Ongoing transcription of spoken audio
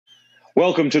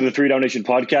Welcome to the 3 Down Nation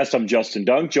podcast. I'm Justin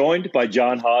Dunk, joined by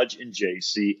John Hodge and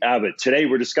JC Abbott. Today,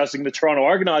 we're discussing the Toronto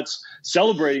Argonauts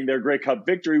celebrating their Grey Cup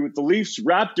victory with the Leafs,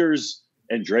 Raptors,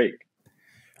 and Drake.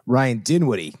 Ryan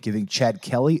Dinwiddie giving Chad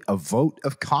Kelly a vote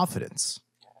of confidence.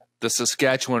 The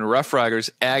Saskatchewan Roughriders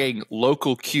adding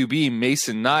local QB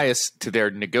Mason Nias to their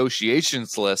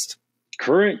negotiations list.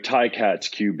 Current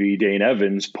Ticats QB Dane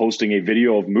Evans posting a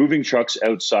video of moving trucks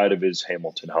outside of his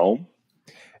Hamilton home.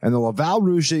 And the Laval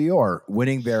Rouge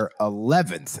winning their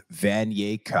 11th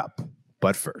Vanier Cup.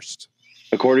 But first,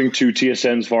 according to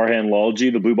TSN's Farhan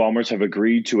Lalji, the Blue Bombers have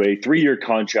agreed to a 3-year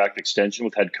contract extension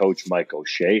with head coach Mike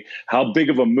O'Shea. How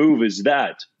big of a move is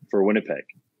that for Winnipeg?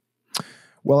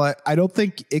 Well, I don't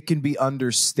think it can be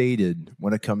understated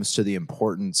when it comes to the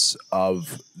importance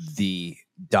of the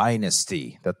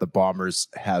dynasty that the Bombers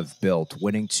have built,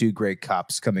 winning 2 Grey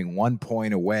Cups, coming 1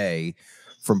 point away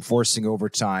from forcing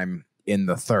overtime in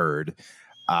the third.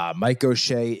 Mike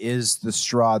O'Shea is the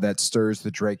straw that stirs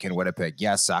the drink in Winnipeg.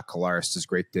 Yes, Zach Collaros does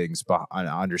great things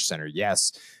under center.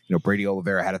 Yes, Brady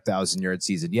Oliveira had a 1,000-yard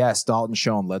season. Yes, Dalton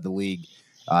Schoen led the league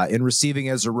in receiving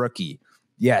as a rookie.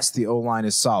 Yes, the O-line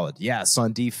is solid. Yes,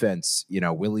 on defense,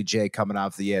 Willie J coming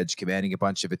off the edge, commanding a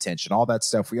bunch of attention. All that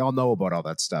stuff. We all know about all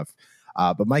that stuff.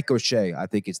 But Mike O'Shea, I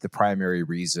think, is the primary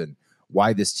reason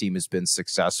why this team has been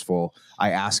successful.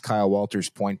 I asked Kyle Walters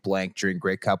point blank during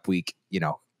Grey Cup week,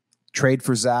 trade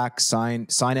for Zach, sign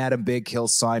Adam Bighill,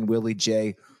 sign Willie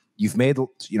J. You've made,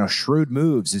 shrewd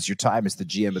moves as your time as the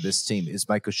GM of this team. Is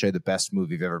Mike O'Shea the best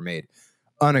move you've ever made?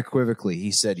 Unequivocally,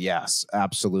 he said yes,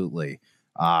 absolutely.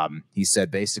 He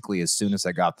said basically as soon as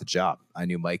I got the job, I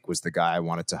knew Mike was the guy I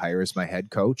wanted to hire as my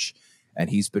head coach. And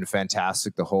he's been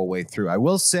fantastic the whole way through. I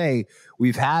will say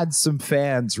we've had some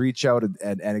fans reach out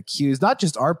and accuse not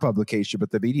just our publication,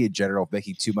 but the media in general of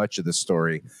making too much of the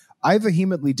story. I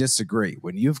vehemently disagree.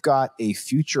 When you've got a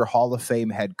future Hall of Fame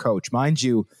head coach, mind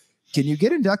you, can you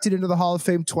get inducted into the Hall of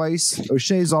Fame twice?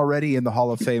 O'Shea's already in the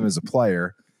Hall of Fame as a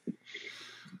player.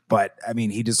 But,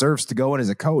 he deserves to go in as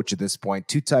a coach at this point.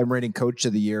 2-time reigning coach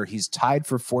of the year. He's tied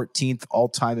for 14th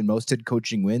all-time in most head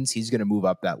coaching wins. He's going to move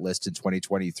up that list in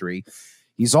 2023.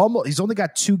 He's only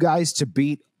got 2 guys to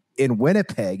beat in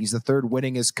Winnipeg. He's the 3rd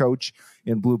winningest coach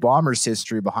in Blue Bombers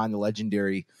history behind the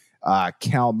legendary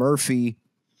Cal Murphy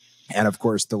and, of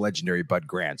course, the legendary Bud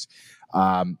Grant.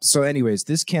 So anyways,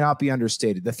 this cannot be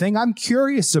understated. The thing I'm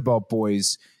curious about,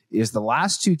 boys, is the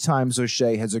last 2 times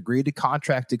O'Shea has agreed to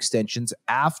contract extensions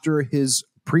after his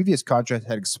previous contract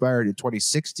had expired in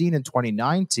 2016 and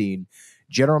 2019,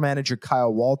 general manager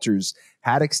Kyle Walters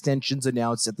had extensions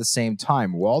announced at the same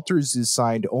time. Walters is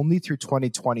signed only through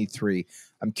 2023.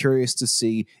 I'm curious to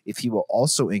see if he will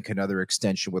also ink another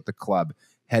extension with the club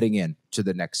heading into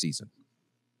the next season.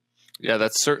 Yeah,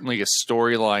 that's certainly a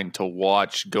storyline to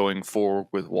watch going forward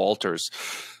with Walters.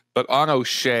 But on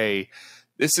O'Shea,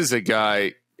 this is a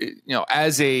guy,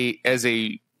 as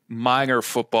a minor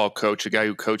football coach, a guy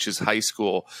who coaches high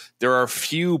school, there are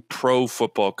few pro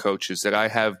football coaches that I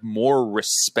have more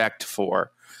respect for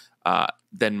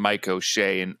than Mike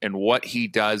O'Shea and what he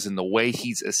does and the way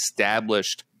he's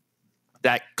established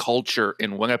that culture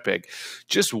in Winnipeg.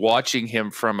 Just watching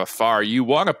him from afar, you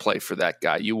want to play for that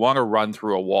guy. You want to run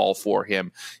through a wall for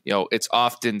him. It's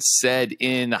often said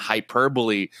in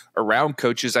hyperbole around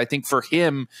coaches. I think for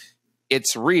him,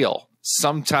 it's real.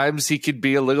 Sometimes he could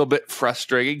be a little bit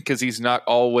frustrating because he's not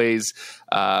always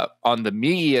on the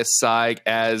media side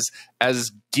as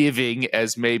giving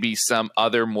as maybe some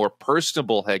other more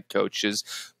personable head coaches.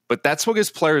 But that's what his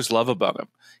players love about him.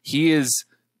 He is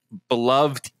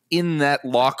beloved in that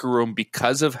locker room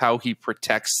because of how he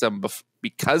protects them,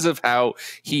 because of how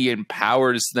he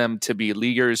empowers them to be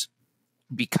leaders,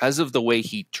 because of the way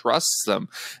he trusts them.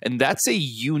 And that's a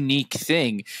unique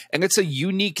thing. And it's a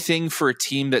unique thing for a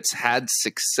team that's had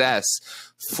success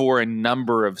for a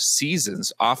number of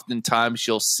seasons. Oftentimes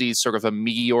you'll see sort of a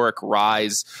meteoric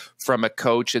rise from a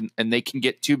coach and they can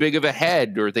get too big of a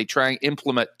head or they try and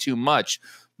implement too much.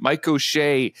 Mike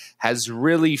O'Shea has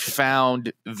really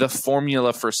found the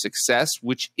formula for success,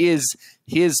 which is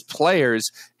his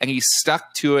players, and he's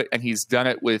stuck to it, and he's done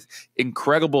it with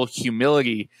incredible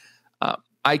humility.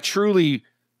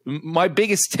 My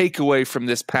biggest takeaway from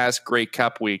this past Grey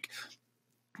Cup week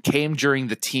came during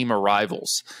the team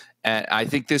arrivals. And I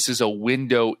think this is a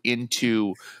window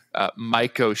into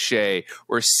Mike O'Shea.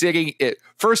 We're sitting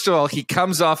first of all, he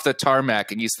comes off the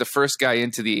tarmac and he's the first guy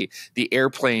into the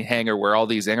airplane hangar where all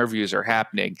these interviews are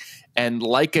happening. And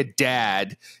like a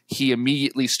dad, he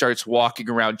immediately starts walking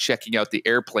around checking out the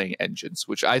airplane engines,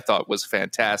 which I thought was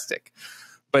fantastic.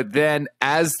 But then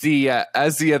as the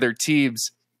other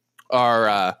teams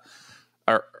are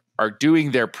are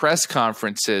doing their press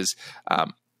conferences,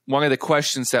 one of the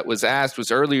questions that was asked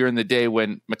was earlier in the day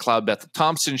when McLeod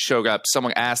Bethel-Thompson showed up.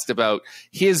 Someone asked about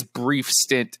his brief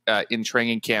stint in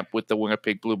training camp with the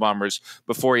Winnipeg Blue Bombers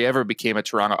before he ever became a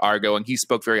Toronto Argo, and he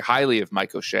spoke very highly of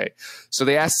Mike O'Shea. So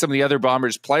they asked some of the other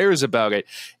Bombers players about it,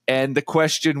 and the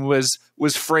question was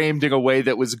framed in a way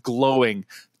that was glowing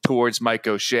towards Mike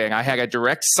O'Shea. And I had a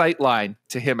direct sight line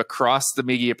to him across the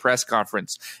media press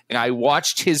conference, and I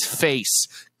watched his face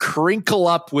crinkle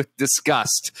up with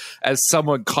disgust as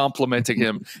someone complimented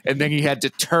him, and then he had to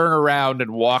turn around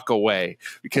and walk away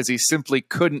because he simply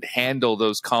couldn't handle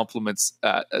those compliments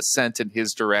sent in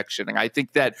his direction. And I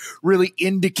think that really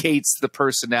indicates the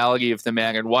personality of the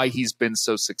man and why he's been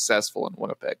so successful in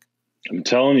Winnipeg. I'm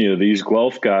telling you, these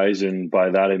Guelph guys, and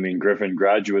by that I mean Griffin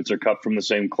graduates, are cut from the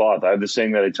same cloth. I have this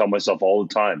saying that I tell myself all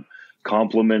the time: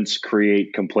 compliments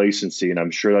create complacency. And I'm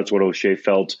sure that's what O'Shea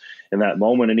felt in that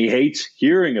moment. And he hates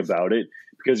hearing about it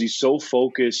because he's so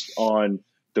focused on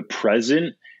the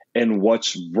present and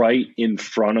what's right in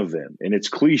front of him. And it's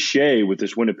cliche with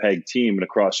this Winnipeg team and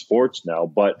across sports now,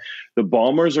 but the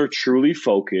Bombers are truly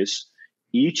focused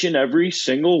each and every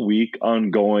single week on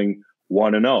going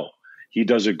 1-0. He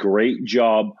does a great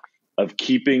job of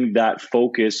keeping that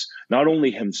focus, not only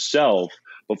himself,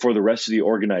 but for the rest of the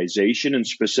organization and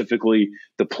specifically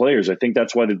the players. I think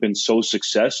that's why they've been so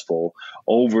successful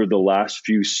over the last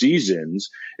few seasons,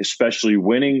 especially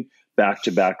winning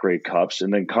back-to-back Grey Cups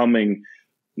and then coming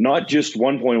not just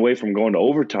 1 point away from going to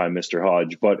overtime, Mr.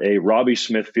 Hodge, but a Robbie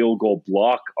Smith field goal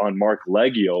block on Mark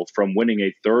Leggio from winning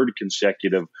a third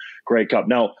consecutive Grey Cup.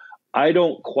 Now, I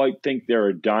don't quite think they're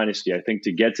a dynasty. I think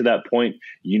to get to that point,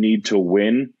 you need to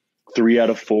win 3 out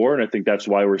of 4. And I think that's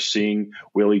why we're seeing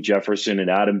Willie Jefferson and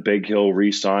Adam Bighill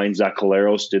re-sign. Zach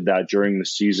Collaros did that during the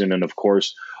season. And of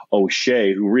course,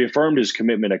 O'Shea, who reaffirmed his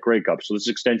commitment at Grey Cup. So this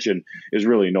extension is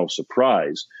really no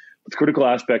surprise. But the critical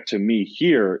aspect to me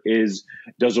here is,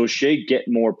 does O'Shea get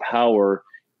more power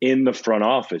in the front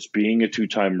office, being a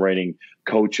 2-time reigning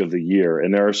coach of the year?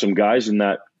 And there are some guys in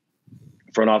that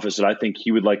front office that I think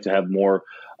he would like to have more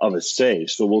of a say.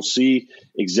 So we'll see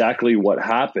exactly what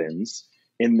happens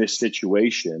in this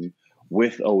situation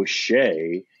with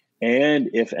O'Shea and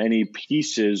if any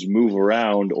pieces move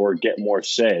around or get more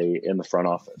say in the front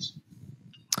office.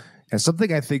 And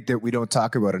something I think that we don't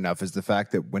talk about enough is the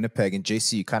fact that Winnipeg, and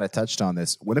JC, you kind of touched on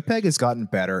this, Winnipeg has gotten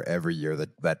better every year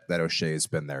that O'Shea has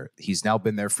been there. He's now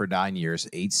been there for 9 years,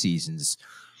 8 seasons.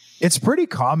 It's pretty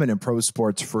common in pro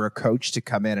sports for a coach to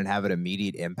come in and have an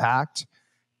immediate impact,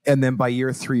 and then by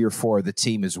year 3 or 4, the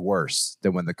team is worse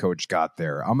than when the coach got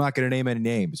there. I'm not going to name any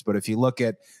names, but if you look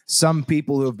at some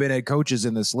people who have been head coaches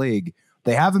in this league,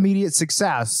 they have immediate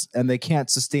success, and they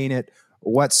can't sustain it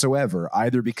whatsoever,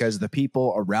 either because the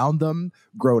people around them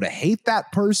grow to hate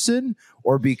that person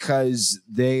or because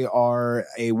they are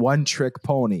a one-trick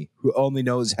pony who only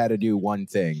knows how to do one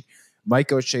thing.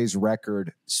 Mike O'Shea's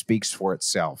record speaks for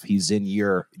itself. He's in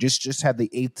just had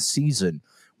the 8th season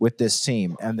with this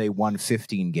team, and they won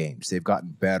 15 games. They've gotten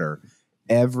better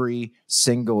every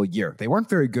single year. They weren't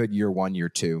very good year 1, year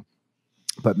 2,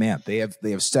 but man, they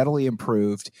have steadily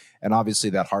improved, and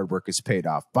obviously that hard work has paid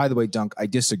off. By the way, Dunk, I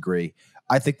disagree.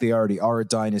 I think they already are a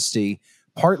dynasty,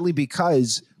 partly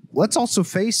because, let's also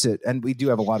face it, and we do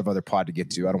have a lot of other pod to get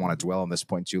to. I don't want to dwell on this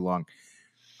point too long.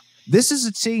 This is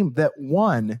a team that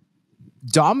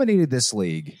dominated this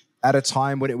league at a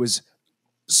time when it was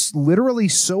literally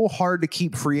so hard to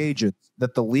keep free agents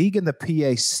that the league and the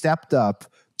PA stepped up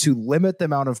to limit the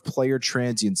amount of player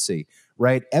transiency,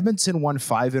 right? Edmonton won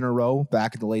 5 in a row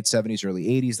back in the late 70s, early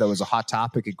 80s. That was a hot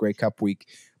topic at Grey Cup week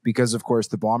because, of course,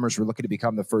 the Bombers were looking to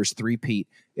become the first three-peat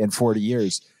in 40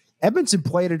 years. Edmonton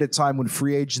played at a time when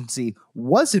free agency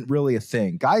wasn't really a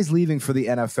thing. Guys leaving for the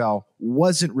NFL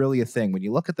wasn't really a thing. When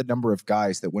you look at the number of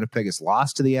guys that Winnipeg has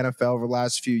lost to the NFL over the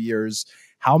last few years,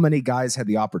 how many guys had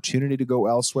the opportunity to go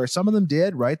elsewhere? Some of them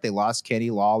did, right? They lost Kenny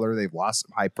Lawler. They've lost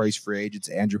some high-priced free agents,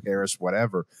 Andrew Harris,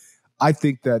 whatever. I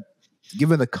think that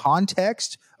given the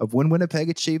context of when Winnipeg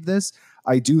achieved this,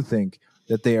 I do think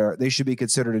that they should be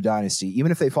considered a dynasty,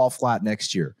 even if they fall flat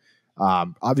next year.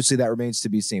 Obviously, that remains to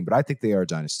be seen, but I think they are a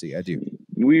dynasty. I do.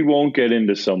 We won't get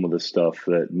into some of the stuff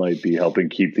that might be helping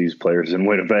keep these players in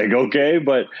Winnipeg, okay?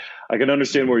 But I can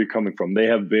understand where you're coming from. They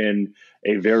have been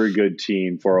a very good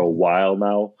team for a while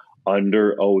now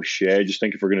under O'Shea. I just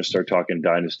think if we're going to start talking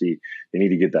dynasty, they need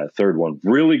to get that third one.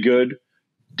 Really good,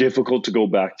 difficult to go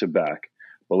back-to-back.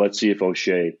 But let's see if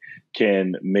O'Shea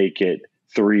can make it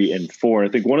 3 and 4. And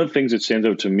I think one of the things that stands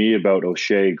out to me about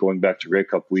O'Shea going back to Grey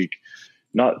Cup week,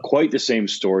 not quite the same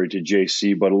story to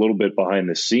JC, but a little bit behind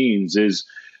the scenes, is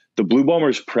the Blue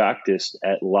Bombers practiced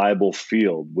at Laval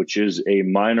Field, which is a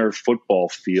minor football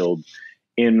field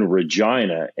in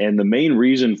Regina. And the main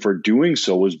reason for doing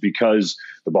so was because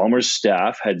the Bombers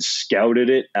staff had scouted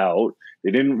it out.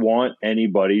 They didn't want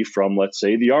anybody from, let's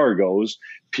say, the Argos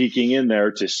peeking in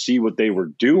there to see what they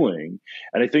were doing.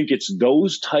 And I think it's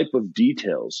those type of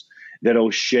details that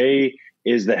O'Shea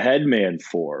is the head man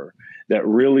for that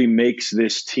really makes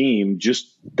this team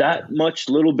just that much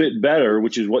little bit better,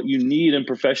 which is what you need in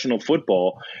professional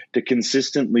football to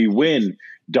consistently win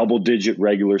double-digit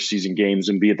regular season games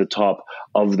and be at the top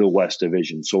of the West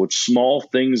Division. So it's small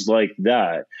things like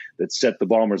that that set the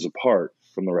Bombers apart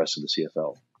from the rest of the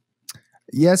CFL.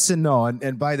 Yes and no.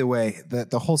 And by the way,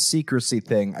 the whole secrecy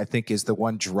thing, I think, is the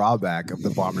one drawback of the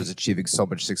Bombers achieving so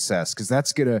much success, because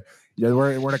that's going to,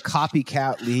 we're in a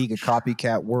copycat league, a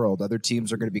copycat world. Other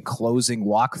teams are going to be closing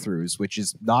walkthroughs, which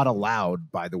is not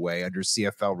allowed, by the way, under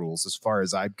CFL rules, as far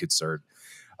as I'm concerned,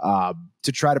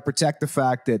 to try to protect the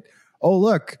fact that, oh,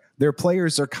 look, their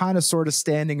players are kind of sort of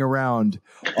standing around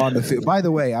on the field. By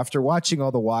the way, after watching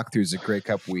all the walkthroughs at Grey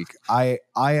Cup week, I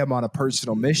am on a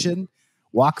personal mission.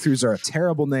 Walkthroughs are a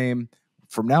terrible name.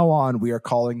 From now on, we are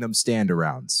calling them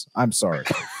stand-arounds. I'm sorry.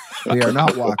 They are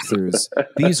not walkthroughs.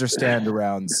 These are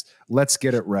stand-arounds. Let's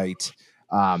get it right.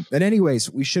 And anyways,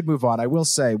 we should move on. I will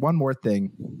say one more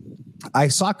thing. I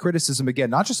saw criticism again,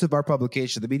 not just of our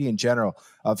publication, the media in general,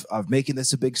 of making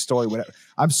this a big story.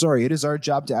 I'm sorry, it is our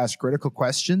job to ask critical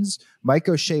questions. Mike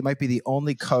O'Shea might be the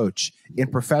only coach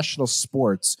in professional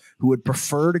sports who would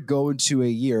prefer to go into a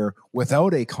year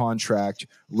without a contract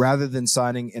rather than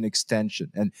signing an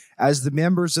extension. And as the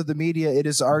members of the media, it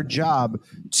is our job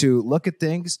to look at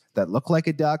things that look like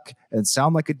a duck and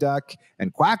sound like a duck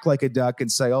and quack like a duck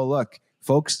and say, oh, look,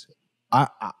 folks,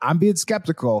 I'm being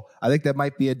skeptical. I think that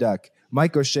might be a duck.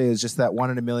 Mike O'Shea is just that one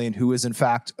in a million who is, in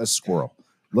fact, a squirrel.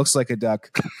 Looks like a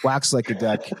duck, quacks like a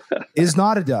duck, is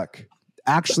not a duck,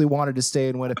 actually wanted to stay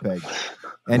in Winnipeg.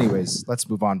 Anyways, let's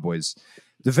move on, boys.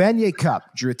 The Vanier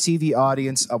Cup drew a TV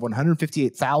audience of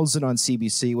 158,000 on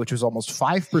CBC, which was almost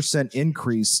 5%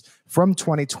 increase from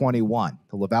 2021.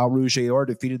 The Laval Rouge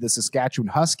defeated the Saskatchewan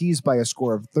Huskies by a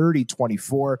score of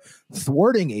 30-24,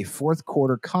 thwarting a fourth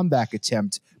quarter comeback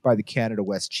attempt by the Canada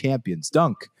West champions.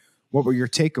 Dunk, what were your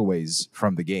takeaways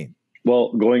from the game?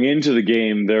 Well, going into the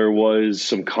game, there was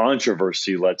some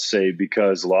controversy, let's say,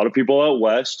 because a lot of people out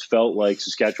west felt like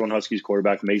Saskatchewan Huskies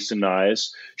quarterback Mason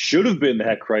Nias should have been the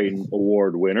Heck Crichton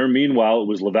Award winner. Meanwhile, it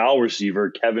was Laval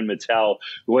receiver Kevin Mattel,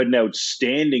 who had an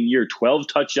outstanding year, 12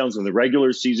 touchdowns in the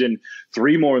regular season,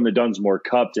 3 more in the Dunsmore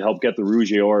Cup to help get the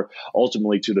Rouge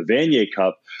ultimately to the Vanier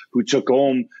Cup, who took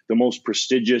home the most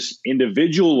prestigious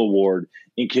individual award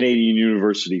in Canadian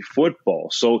university football.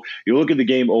 So you look at the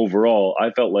game overall,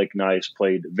 I felt like Nias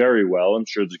played very well. I'm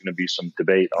sure there's going to be some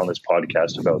debate on this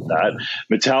podcast about that.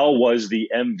 Mattel was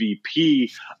the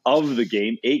MVP of the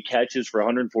game, 8 catches for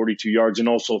 142 yards, and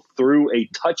also threw a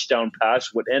touchdown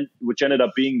pass, which ended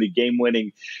up being the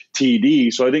game-winning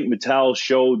TD. So I think Mattel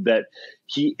showed that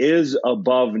he is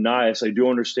above Nias. I do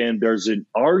understand there's an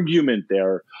argument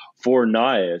there for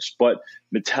Nias, but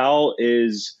Mattel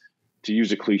is, to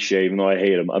use a cliche, even though I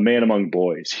hate him, a man among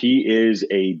boys. He is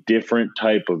a different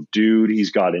type of dude. He's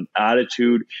got an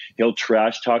attitude. He'll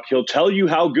trash talk. He'll tell you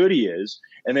how good he is,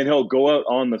 and then he'll go out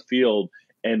on the field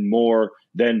and more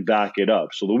than back it up.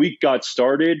 So the week got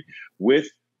started with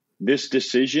this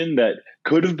decision that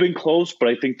could have been close, but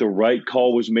I think the right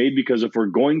call was made, because if we're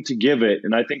going to give it,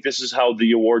 and I think this is how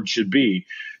the award should be,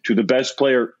 to the best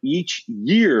player each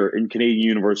year in Canadian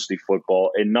university football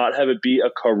and not have it be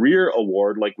a career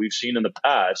award like we've seen in the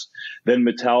past, then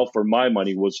Mattel, for my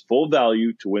money, was full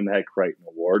value to win the Heck Crichton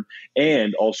Award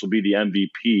and also be the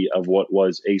MVP of what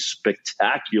was a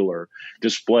spectacular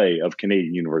display of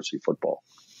Canadian university football.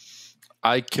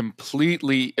 I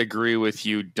completely agree with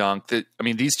you, Dunk.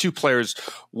 These two players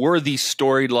were the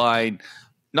storyline,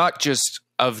 not just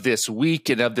of this week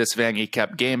and of this Vanier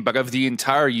Cup game, but of the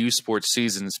entire U Sports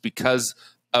seasons, because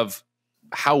of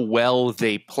how well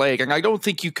they played. And I don't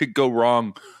think you could go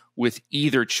wrong with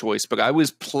either choice, but I was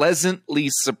pleasantly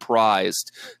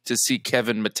surprised to see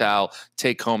Kevin Mattel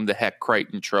take home the Heck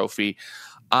Crichton Trophy.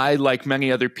 I, like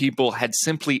many other people, had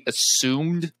simply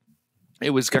assumed it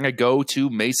was going to go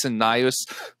to Mason Nias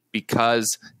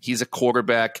because he's a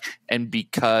quarterback and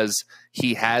because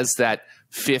he has that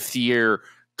fifth-year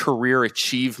career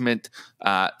achievement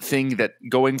thing that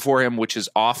going for him, which has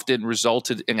often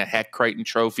resulted in a Heck Crichton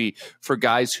Trophy for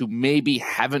guys who maybe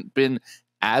haven't been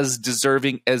as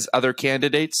deserving as other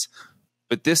candidates.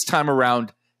 But this time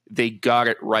around, they got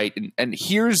it right. And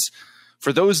here's,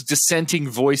 for those dissenting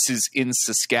voices in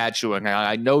Saskatchewan, and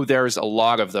I know there's a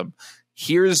lot of them,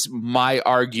 Here's my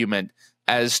argument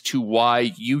as to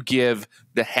why you give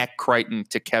the Heck Crichton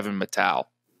to Kevin Mattel.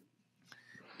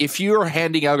 If you're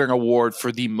handing out an award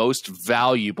for the most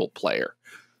valuable player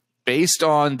based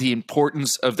on the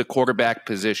importance of the quarterback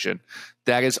position,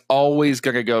 that is always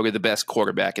going to go to the best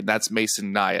quarterback, and that's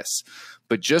Mason Nias.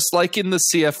 But just like in the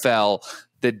CFL,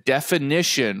 the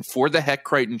definition for the Heck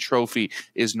Crichton Trophy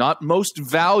is not most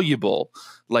valuable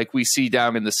like we see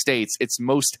down in the States. It's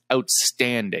most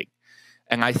outstanding.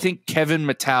 And I think Kevin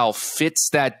Mattel fits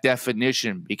that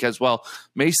definition because, well,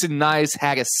 Mason Nias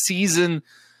had a season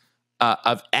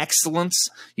of excellence.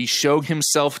 He showed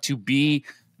himself to be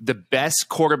the best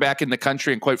quarterback in the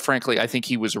country. And quite frankly, I think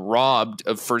he was robbed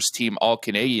of first-team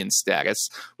All-Canadian status,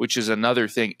 which is another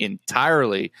thing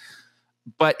entirely.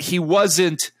 But he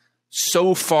wasn't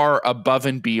so far above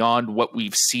and beyond what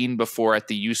we've seen before at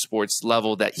the U Sports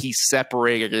level that he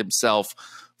separated himself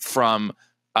from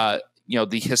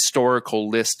the historical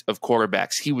list of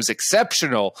quarterbacks. He was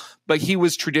exceptional, but he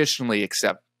was traditionally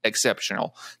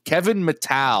exceptional. Kevin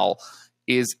Mattel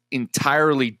is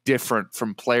entirely different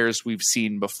from players we've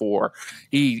seen before.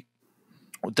 The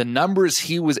numbers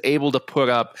he was able to put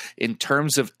up in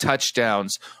terms of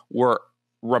touchdowns were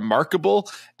remarkable,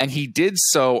 and he did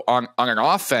so on an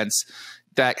offense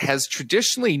that has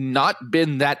traditionally not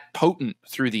been that potent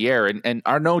through the air. And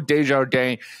Arnaud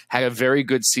Desjardins had a very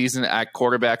good season at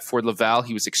quarterback for Laval.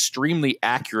 He was extremely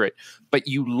accurate, but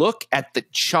you look at the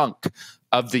chunk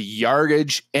of the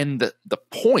yardage and the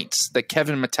points that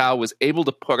Kevin Mattel was able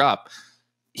to put up.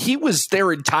 He was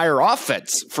their entire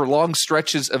offense for long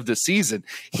stretches of the season.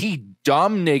 He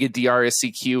dominated the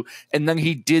RSEQ, and then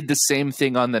he did the same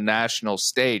thing on the national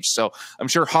stage. So I'm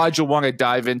sure Hodge will want to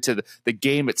dive into the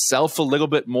game itself a little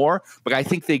bit more, but I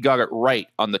think they got it right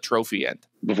on the trophy end.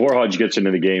 Before Hodge gets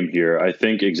into the game here, I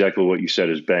think exactly what you said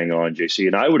is bang on, JC.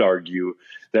 And I would argue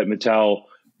that Mattel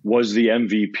was the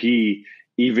MVP,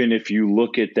 even if you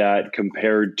look at that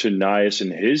compared to Nias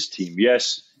and his team.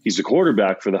 Yes, he's the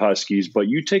quarterback for the Huskies, but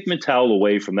you take Mattel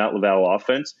away from that Laval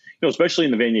offense, especially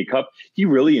in the Vanier Cup, he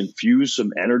really infused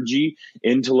some energy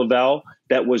into Laval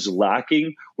that was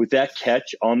lacking with that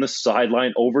catch on the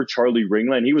sideline over Charlie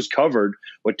Ringland. He was covered.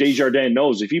 What Desjardins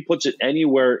knows, if he puts it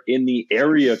anywhere in the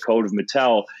area code of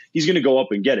Mattel, he's going to go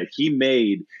up and get it. He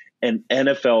made an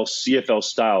NFL, CFL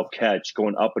style catch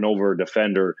going up and over a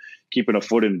defender, keeping a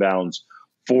foot in bounds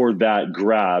for that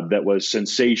grab that was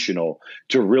sensational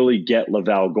to really get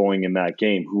Laval going in that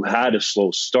game, who had a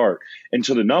slow start. And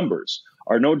to the numbers,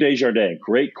 Arnaud Desjardins,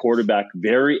 great quarterback,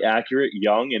 very accurate,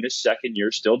 young in his second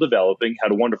year, still developing,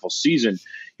 had a wonderful season.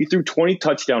 He threw 20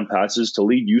 touchdown passes to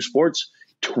lead U Sports.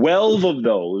 12 of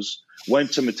those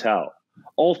went to Mattel.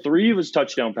 All 3 of his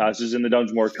touchdown passes in the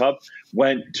Dunsmore Cup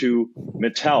went to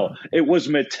Mattel. It was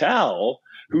Mattel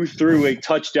who threw a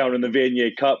touchdown in the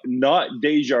Vanier Cup, not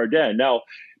Desjardins. Now,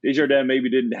 Desjardins maybe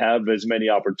didn't have as many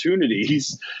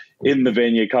opportunities in the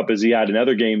Vanier Cup as he had in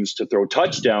other games to throw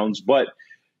touchdowns, but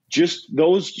just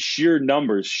those sheer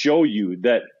numbers show you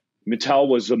that Mattel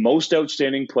was the most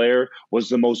outstanding player, was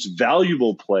the most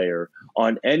valuable player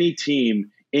on any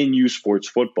team in U Sports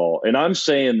football. And I'm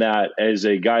saying that as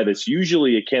a guy that's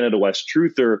usually a Canada West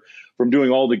truther from doing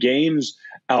all the games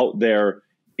out there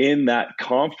in that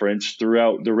conference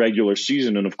throughout the regular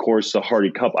season and, of course, the Hardy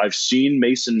Cup. I've seen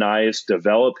Mason Nias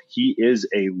develop. He is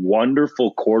a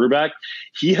wonderful quarterback.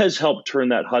 He has helped turn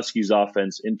that Huskies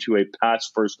offense into a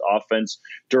pass-first offense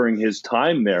during his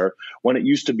time there when it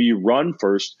used to be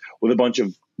run-first with a bunch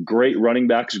of great running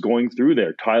backs going through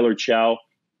there. Tyler Chow,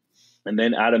 and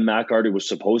then Adam McArty was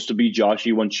supposed to be Josh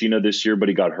Iwanchina this year, but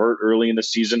he got hurt early in the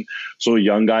season. So a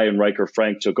young guy in Riker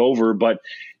Frank took over, but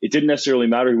it didn't necessarily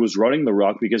matter who was running the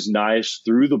rock because Nias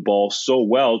threw the ball so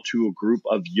well to a group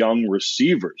of young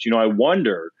receivers. I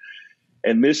wonder,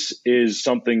 and this is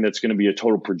something that's going to be a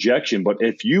total projection, but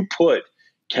if you put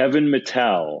Kevin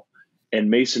Mattel and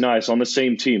Mason Nias on the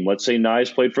same team, let's say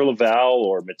Nias played for Laval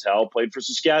or Mattel played for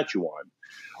Saskatchewan,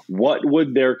 what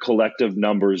would their collective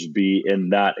numbers be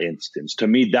in that instance? To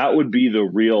me, that would be the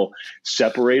real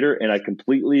separator. And I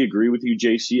completely agree with you,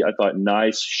 JC. I thought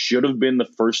Nias should have been the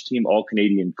first team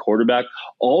All-Canadian quarterback.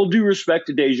 All due respect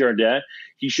to Desjardins,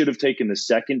 he should have taken the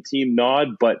second team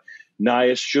nod, but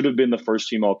Nias should have been the first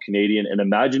team All-Canadian. And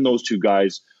imagine those two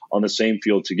guys on the same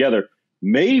field together.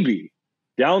 Maybe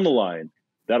down the line,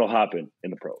 that'll happen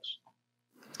in the pros.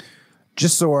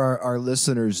 Just so our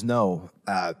listeners know,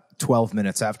 12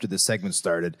 minutes after this segment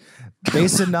started,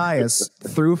 Mason Nias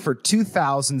threw for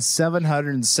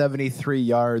 2,773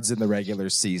 yards in the regular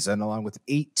season, along with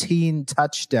 18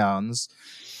 touchdowns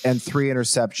and 3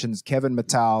 interceptions. Kevin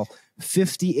Mattel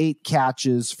 58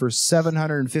 catches for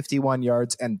 751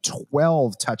 yards and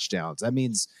 12 touchdowns. That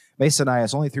means Mason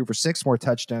Nias only threw for 6 more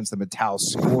touchdowns than Mattel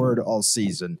scored all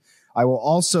season. I will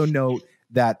also note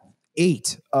that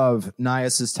 8 of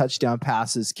Nias's touchdown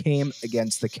passes came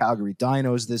against the Calgary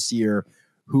Dinos this year,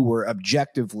 who were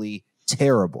objectively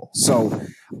terrible. So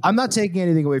I'm not taking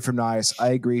anything away from Nias. I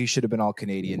agree he should have been all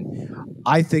Canadian.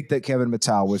 I think that Kevin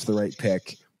Mattel was the right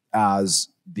pick as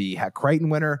the Heck Crichton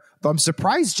winner, but I'm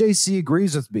surprised JC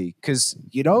agrees with me, because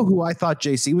you know who I thought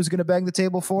JC was going to bang the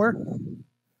table for?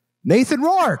 Nathan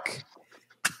Rourke.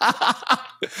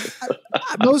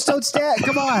 Most outstanding.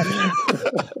 Come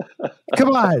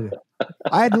on.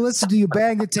 I had to listen to you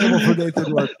bang the table for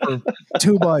Nathan Rourke for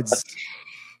 2 months.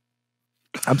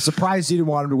 I'm surprised you didn't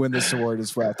want him to win this award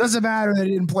as well. Doesn't matter that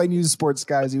he didn't play news sports,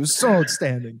 guys. He was so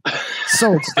outstanding.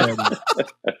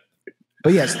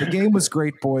 But yes, the game was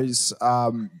great, boys.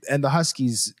 And the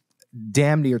Huskies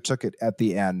damn near took it at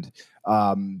the end.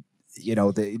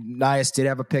 Nias did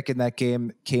have a pick in that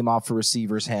game, came off a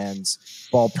receiver's hands.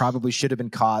 Ball probably should have been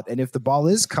caught. And if the ball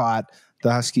is caught,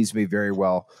 the Huskies may very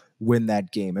well win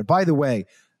that game. And by the way,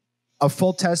 a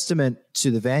full testament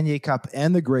to the Vanier Cup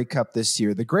and the Grey Cup this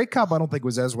year. The Grey Cup, I don't think,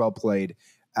 was as well played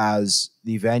as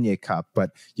the Vanier Cup, but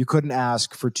you couldn't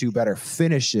ask for 2 better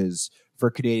finishes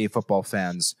for Canadian football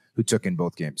fans who took in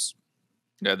both games.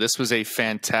 Yeah, this was a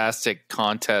fantastic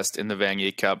contest in the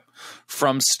Vanier Cup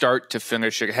from start to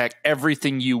finish. Heck,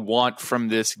 everything you want from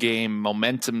this game,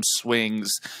 momentum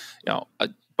swings,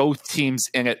 both teams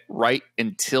in it right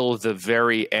until the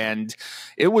very end.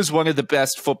 It was one of the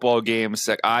best football games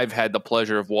that I've had the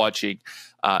pleasure of watching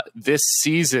this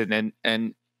season.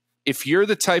 And if you're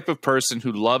the type of person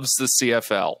who loves the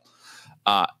CFL,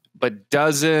 but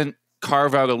doesn't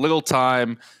carve out a little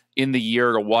time in the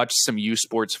year to watch some U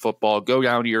Sports football, go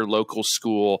down to your local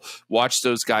school, watch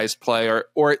those guys play,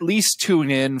 or at least tune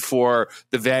in for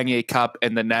the Vanier Cup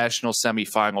and the national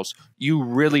semifinals, you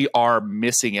really are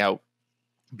missing out,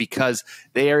 because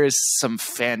there is some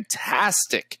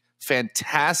fantastic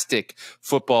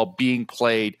football being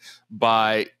played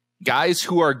by guys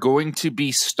who are going to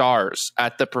be stars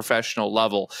at the professional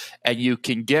level, and you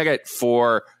can get it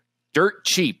for dirt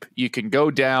cheap. You can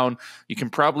go down, you can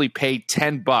probably pay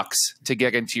 $10 to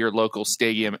get into your local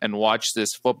stadium and watch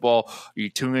this football. You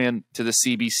tune in to the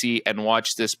CBC and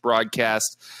watch this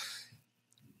broadcast.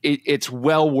 It's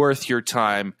well worth your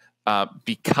time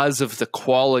because of the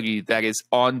quality that is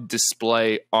on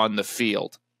display on the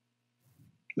field.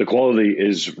 The quality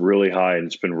is really high, and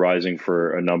it's been rising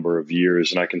for a number of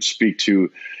years. And I can speak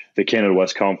to the Canada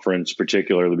West Conference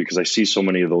particularly because I see so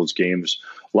many of those games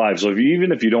live. So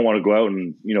even if you don't want to go out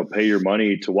and pay your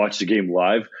money to watch the game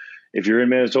live, if you're in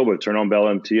Manitoba, turn on Bell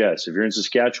MTS. If you're in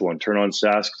Saskatchewan, turn on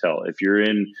SaskTel. If you're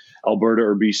in Alberta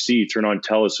or BC, turn on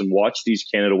TELUS and watch these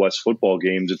Canada West football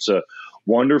games. It's a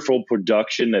wonderful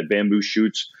production that Bamboo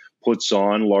Shoots puts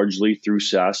on largely through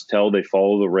SaskTel. They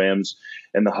follow the Rams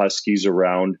and the Huskies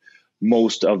around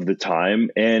most of the time.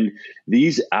 And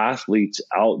these athletes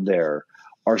out there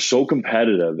are so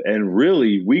competitive, and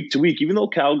really week to week, even though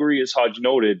Calgary, as Hodge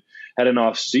noted, had an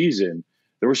off season,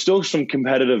 there were still some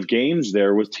competitive games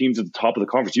there with teams at the top of the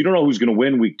conference. You don't know who's going to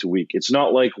win week to week. It's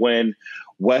not like when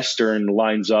Western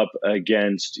lines up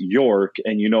against York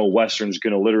and Western's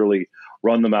going to literally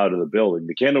run them out of the building.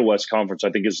 The Canada West Conference, I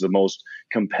think, is the most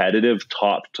competitive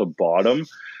top to bottom.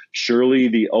 Surely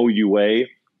the OUA,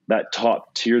 that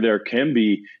top tier there, can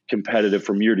be competitive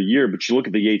from year to year, but you look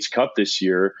at the Yates Cup this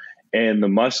year, and the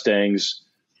Mustangs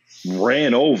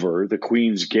ran over the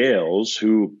Queens Gales,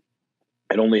 who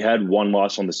had only had 1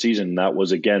 loss on the season, and that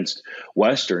was against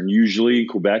Western. Usually in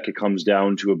Quebec, it comes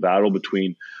down to a battle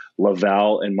between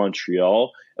Laval and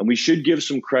Montreal. And we should give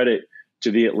some credit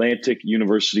to the Atlantic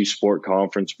University Sport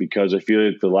Conference, because I feel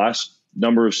like the last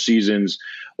number of seasons,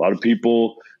 a lot of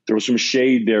people throw some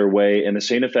shade their way, and the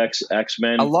St. FX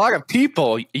X-Men. A lot of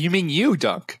people? You mean you,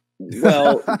 Dunk?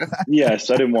 Well,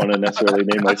 yes, I didn't want to necessarily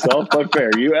name myself, but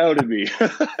fair, you outed me.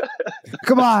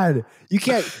 Come on, you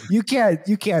can't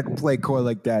play coy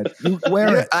like that.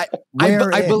 Wear it.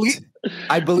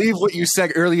 I believe what you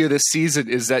said earlier this season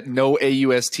is that no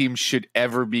AUS team should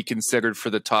ever be considered for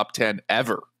the top 10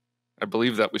 ever. I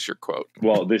believe that was your quote.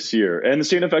 Well, this year. And the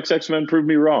St. FX X-Men proved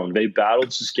me wrong. They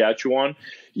battled Saskatchewan.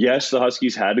 Yes, the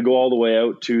Huskies had to go all the way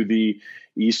out to the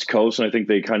East Coast, and I think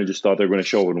they kind of just thought they were going to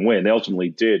show up and win. They ultimately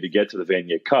did to get to the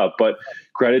Vanier Cup, but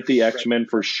credit the X-Men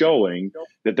for showing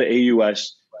that the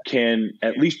AUS can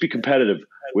at least be competitive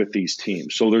with these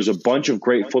teams. So there's a bunch of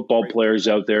great football players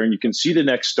out there, and you can see the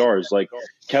next stars. Like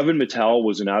Kevin Mattel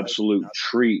was an absolute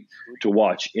treat to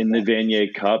watch in the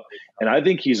Vanier Cup, and I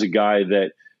think he's a guy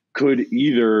that could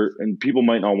either, and people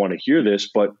might not want to hear this,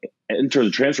 but enter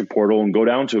the transfer portal and go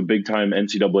down to a big-time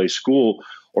NCAA school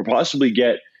or possibly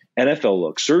get NFL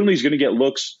looks. Certainly he's going to get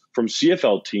looks from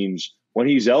CFL teams when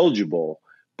he's eligible,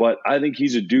 but I think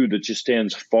he's a dude that just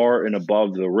stands far and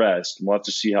above the rest. We'll have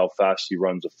to see how fast he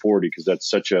runs a 40 because that's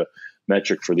such a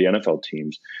metric for the NFL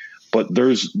teams. But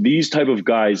there's these type of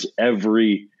guys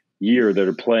every year that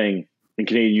are playing in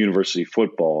Canadian university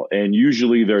football. And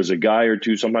usually there's a guy or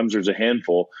two, sometimes there's a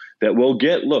handful that will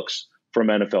get looks from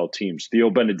NFL teams. Theo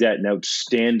Benedette, an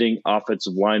outstanding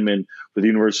offensive lineman for the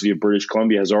University of British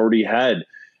Columbia, has already had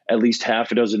at least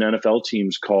half a dozen NFL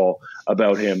teams call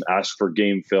about him, ask for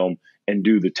game film, and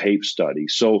do the tape study.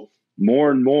 So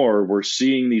more and more, we're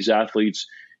seeing these athletes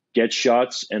get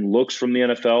shots and looks from the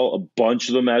NFL. A bunch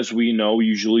of them, as we know,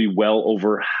 usually well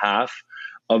over half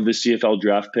of the CFL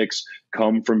draft picks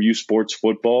come from U Sports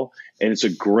football. And it's a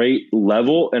great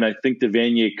level. And I think the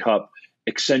Vanier Cup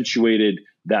accentuated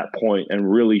that point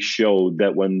and really showed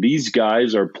that when these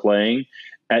guys are playing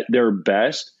at their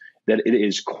best, that it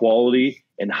is quality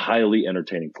and highly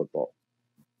entertaining football.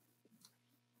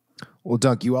 Well,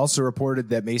 Dunk, you also reported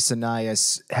that Mason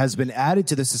Nias has been added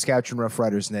to the Saskatchewan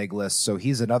Roughriders neg list, so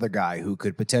he's another guy who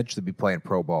could potentially be playing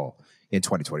pro ball in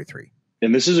 2023.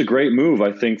 And this is a great move,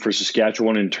 I think, for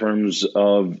Saskatchewan in terms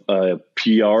of a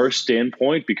PR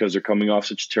standpoint, because they're coming off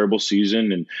such a terrible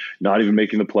season and not even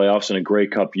making the playoffs in a Grey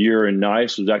Cup year. And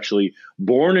Nias was actually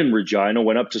born in Regina,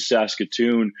 went up to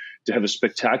Saskatoon to have a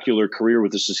spectacular career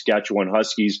with the Saskatchewan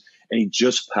Huskies, and he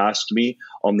just passed me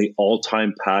on the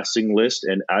all-time passing list.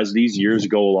 And as these years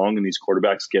go along and these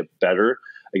quarterbacks get better,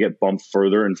 I get bumped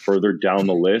further and further down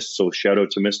the list. So shout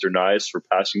out to Mr. Nias for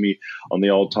passing me on the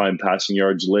all-time passing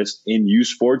yards list in U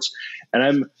Sports. And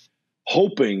I'm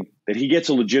hoping that he gets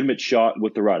a legitimate shot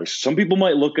with the Riders. Some people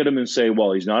might look at him and say,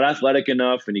 well, he's not athletic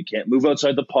enough and he can't move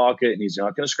outside the pocket and he's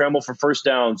not going to scramble for first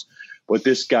downs. But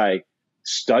this guy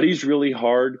studies really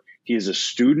hard. He is a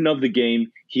student of the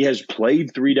game. He has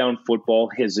played 3-down football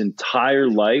his entire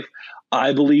life.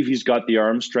 I believe he's got the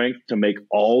arm strength to make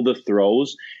all the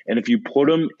throws. And if you put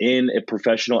him in a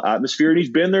professional atmosphere, and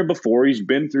he's been there before, he's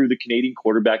been through the Canadian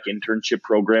quarterback internship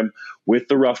program with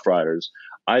the Rough Riders,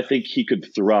 I think he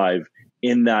could thrive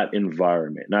in that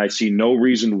environment. And I see no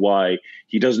reason why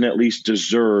he doesn't at least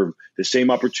deserve the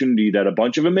same opportunity that a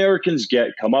bunch of Americans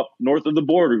get, come up north of the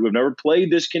border, who have never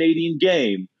played this Canadian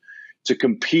game, to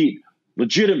compete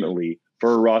legitimately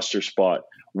for a roster spot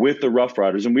with the Rough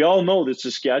Riders. And we all know that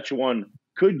Saskatchewan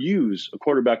could use a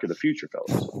quarterback of the future,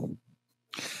 fellas.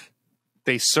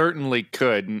 They certainly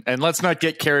could. And let's not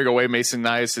get carried away. Mason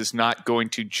Nias is not going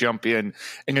to jump in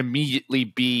and immediately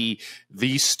be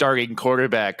the starting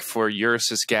quarterback for your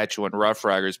Saskatchewan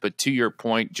Roughriders. But to your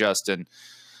point, Justin,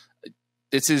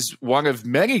 this is one of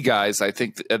many guys, I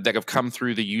think, that have come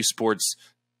through the U Sports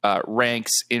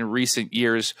ranks in recent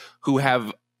years who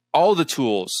have all the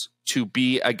tools to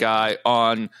be a guy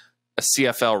on a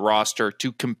CFL roster,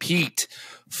 to compete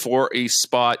for a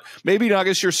spot, maybe not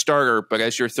as your starter, but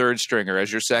as your third stringer,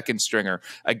 as your second stringer,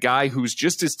 a guy who's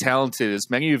just as talented as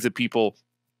many of the people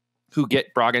who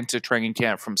get brought into training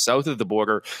camp from south of the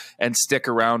border and stick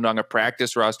around on a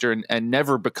practice roster and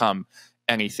never become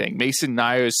anything. Mason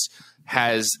Nias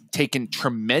has taken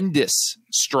tremendous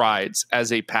strides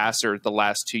as a passer the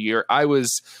last 2 years. I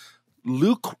was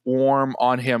lukewarm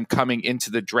on him coming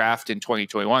into the draft in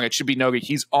 2021. It should be noted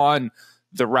he's on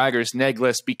the Riders neg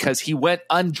list because he went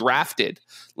undrafted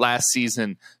last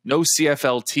season. No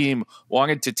CFL team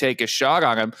wanted to take a shot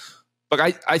on him. But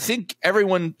I think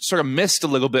everyone sort of missed a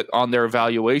little bit on their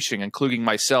evaluation, including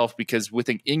myself, because with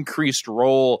an increased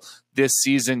role this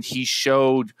season, he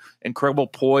showed incredible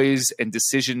poise and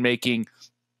decision-making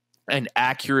and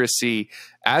accuracy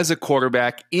as a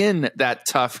quarterback in that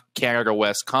tough Canada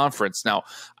West Conference. Now,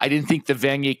 I didn't think the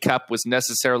Vanier Cup was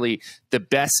necessarily the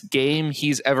best game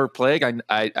he's ever played.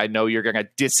 I know you're going to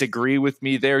disagree with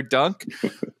me there, Dunk,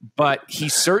 but he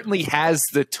certainly has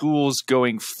the tools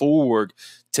going forward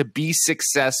to be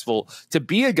successful, to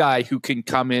be a guy who can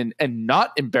come in and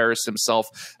not embarrass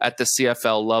himself at the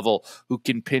CFL level, who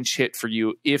can pinch hit for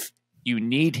you if you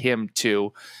need him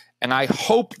to. And I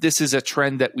hope this is a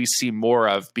trend that we see more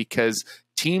of, because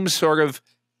teams sort of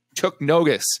took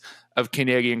notice of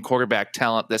Canadian quarterback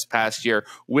talent this past year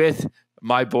with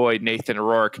my boy Nathan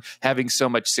O'Rourke having so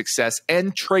much success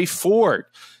and Trey Ford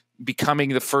becoming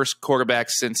the first quarterback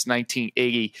since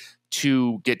 1980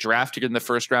 to get drafted in the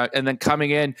first round, and then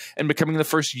coming in and becoming the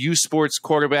first U Sports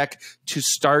quarterback to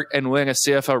start and win a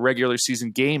CFL regular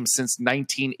season game since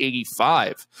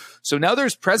 1985. So now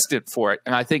there's precedent for it.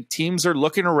 And I think teams are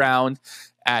looking around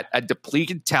at a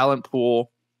depleted talent pool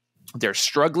They're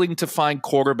struggling to find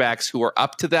quarterbacks who are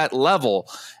up to that level,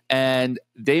 and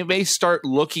they may start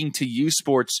looking to U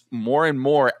Sports more and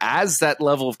more as that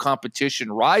level of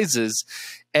competition rises,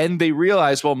 and they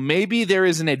realize, well, maybe there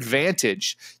is an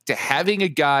advantage to having a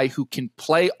guy who can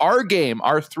play our game,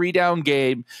 our 3-down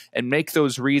game, and make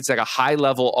those reads at a high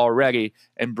level already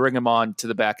and bring him on to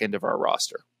the back end of our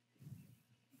roster.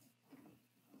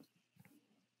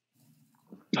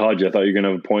 Hodge, I thought you were going to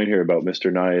have a point here about Mr.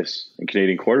 Nias and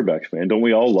Canadian quarterbacks, man. Don't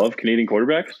we all love Canadian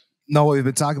quarterbacks? No, we've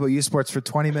been talking about U Sports for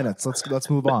 20 minutes. Let's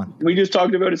move on. We just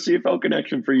talked about a CFL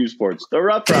connection for U Sports. The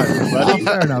Rough Riders, buddy.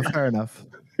 Fair enough.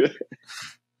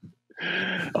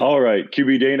 All right.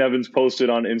 QB Dane Evans posted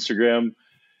on Instagram,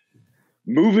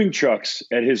 moving trucks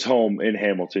at his home in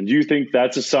Hamilton. Do you think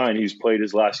that's a sign he's played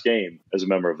his last game as a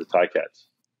member of the Ticats?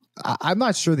 I'm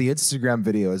not sure the Instagram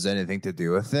video has anything to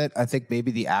do with it. I think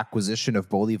maybe the acquisition of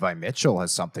Bo Levi Mitchell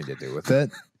has something to do with it.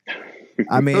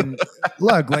 I mean,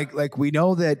 look, like we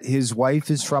know that his wife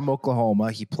is from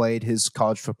Oklahoma. He played his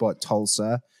college football at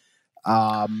Tulsa.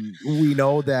 We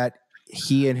know that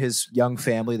he and his young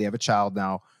family, they have a child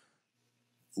now,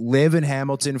 live in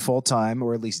Hamilton full time,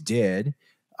 or at least did.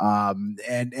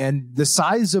 And the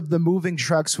size of the moving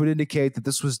trucks would indicate that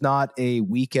this was not a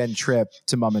weekend trip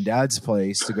to mom and dad's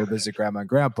place to go visit grandma and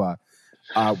grandpa.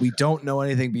 We don't know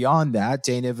anything beyond that.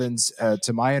 Dane Evans,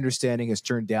 to my understanding, has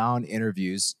turned down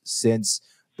interviews since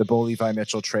the Bo Levi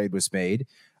Mitchell trade was made.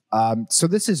 So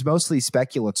this is mostly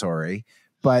speculatory.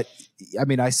 But, I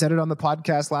mean, I said it on the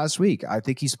podcast last week. I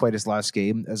think he's played his last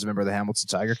game as a member of the Hamilton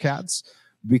Tiger Cats,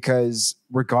 because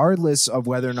regardless of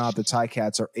whether or not the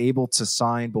Ticats are able to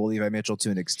sign Bo Levi Mitchell to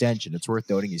an extension, it's worth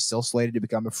noting he's still slated to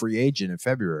become a free agent in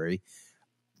February.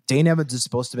 Dane Evans is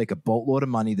supposed to make a boatload of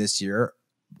money this year,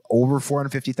 over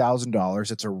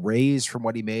 $450,000. It's a raise from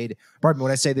what he made. Pardon me,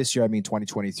 when I say this year, I mean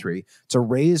 2023. It's a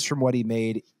raise from what he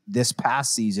made this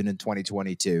past season in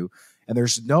 2022. And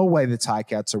there's no way the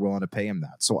Ticats are willing to pay him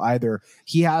that. So either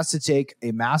he has to take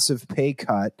a massive pay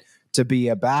cut to be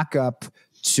a backup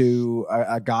to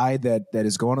a guy that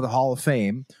is going to the Hall of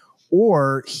Fame,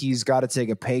 or he's got to take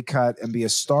a pay cut and be a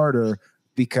starter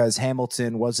because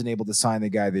Hamilton wasn't able to sign the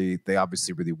guy they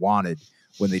obviously really wanted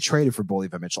when they traded for Bo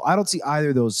Levi Mitchell. I don't see either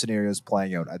of those scenarios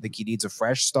playing out. I think he needs a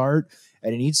fresh start,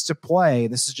 and he needs to play,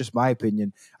 and this is just my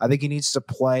opinion, I think he needs to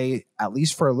play, at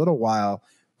least for a little while,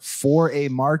 for a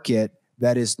market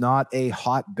that is not a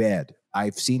hotbed.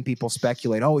 I've seen people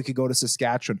speculate, we could go to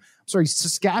Saskatchewan. I'm sorry,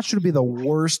 Saskatchewan would be the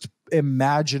worst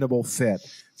imaginable fit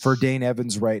for Dane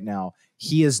Evans right now.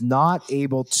 He is not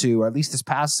able to, or at least this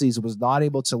past season, was not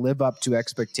able to live up to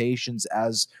expectations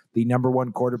as the number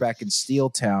one quarterback in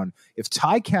Steeltown. If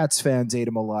Ticats fans ate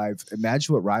him alive,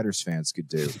 imagine what Riders fans could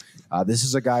do. This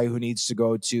is a guy who needs to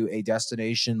go to a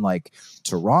destination like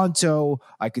Toronto.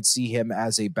 I could see him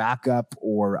as a backup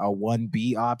or a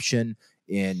 1B option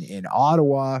in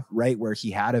Ottawa, right, where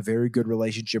he had a very good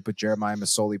relationship with Jeremiah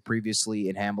Masoli previously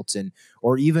in Hamilton,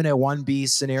 or even a 1B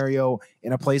scenario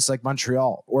in a place like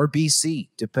Montreal or BC,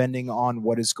 depending on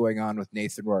what is going on with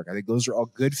Nathan Rourke. I think those are all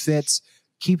good fits.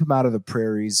 Keep him out of the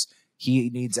prairies. He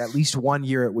needs at least 1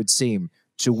 year, it would seem,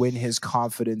 to win his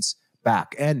confidence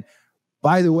back. And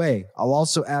by the way, I'll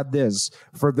also add this.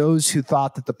 For those who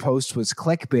thought that the post was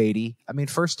clickbaity, I mean,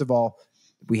 first of all,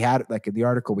 we had, like in the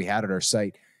article we had at our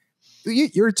site,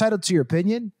 you're entitled to your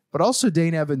opinion, but also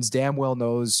Dane Evans damn well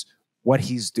knows what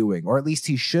he's doing, or at least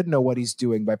he should know what he's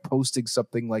doing by posting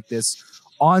something like this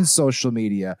on social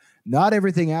media. Not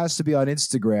everything has to be on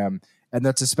Instagram, and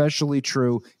that's especially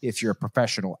true if you're a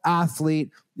professional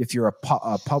athlete, if you're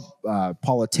a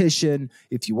politician,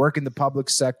 if you work in the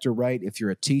public sector, right? If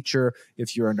you're a teacher,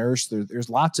 if you're a nurse, there's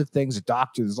lots of things, a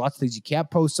doctor, there's lots of things you can't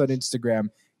post on Instagram.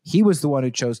 He was the one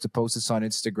who chose to post this on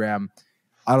Instagram.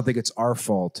 I don't think it's our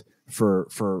fault for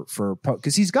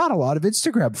because he's got a lot of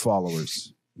Instagram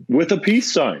followers with a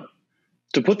peace sign.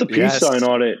 To put the peace sign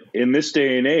on it in this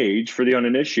day and age, for the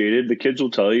uninitiated, the kids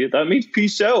will tell you that means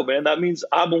peace out, man. That means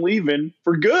I'm leaving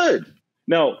for good.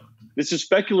 Now, this is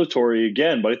speculatory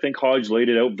again, but I think Hodge laid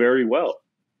it out very well.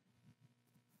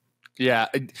 Yeah.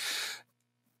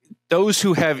 Those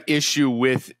who have issue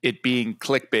with it being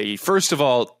clickbait, first of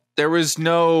all, there was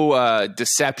no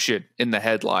deception in the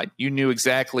headline. You knew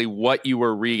exactly what you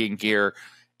were reading here,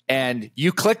 and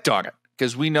you clicked on it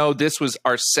because we know this was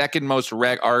our second most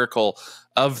read article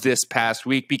of this past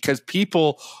week because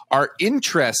people are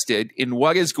interested in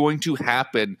what is going to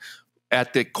happen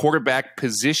at the quarterback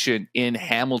position in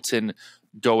Hamilton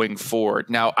going forward.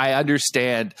 Now, I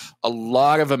understand a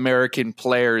lot of American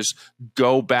players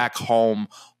go back home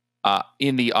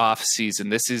in the offseason.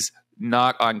 This is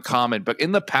not uncommon. But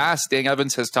in the past, Dane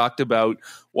Evans has talked about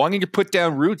wanting to put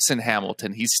down roots in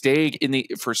Hamilton. He stayed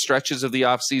for stretches of the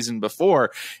offseason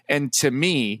before. And to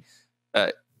me,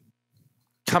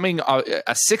 coming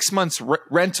a 6 months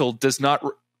rental does not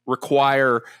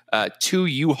require 2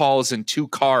 U-Hauls and 2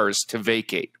 cars to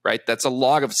vacate, right? That's a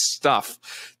lot of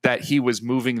stuff that he was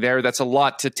moving there. That's a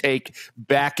lot to take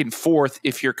back and forth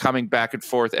if you're coming back and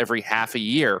forth every half a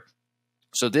year.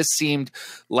 So this seemed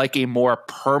like a more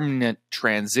permanent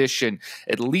transition,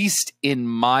 at least in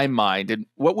my mind. And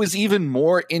what was even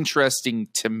more interesting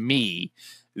to me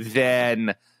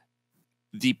than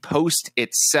the post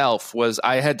itself was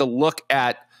I had to look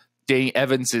at Dane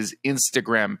Evans's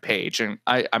Instagram page, and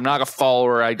I'm not a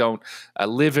follower. I don't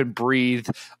live and breathe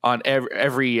on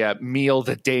every meal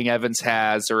that Dane Evans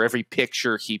has or every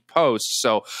picture he posts.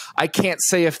 So I can't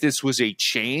say if this was a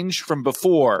change from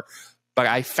before, but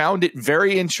I found it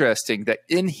very interesting that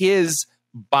in his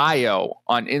bio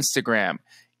on Instagram,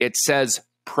 it says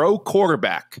pro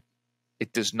quarterback.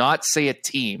 It does not say a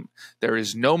team. There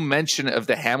is no mention of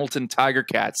the Hamilton Tiger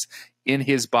Cats in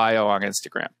his bio on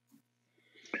Instagram.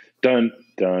 Dun,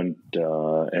 dun,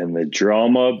 dun. And the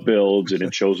drama builds, and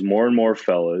it shows more and more,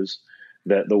 fellas,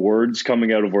 that the words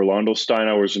coming out of Orlando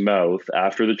Steinauer's mouth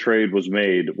after the trade was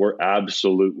made were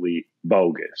absolutely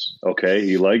bogus. Okay?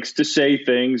 He likes to say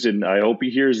things, and I hope he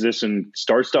hears this and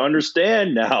starts to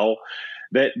understand now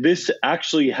that this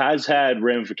actually has had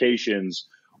ramifications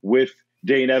with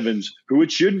Dane Evans, who,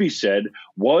 it should be said,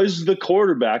 was the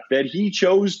quarterback that he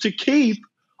chose to keep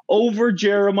over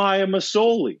Jeremiah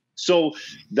Masoli. So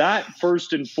that,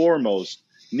 first and foremost,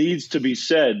 needs to be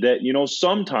said that,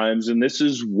 sometimes, and this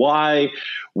is why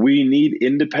we need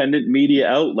independent media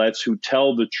outlets who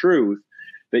tell the truth,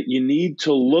 that you need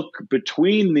to look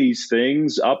between these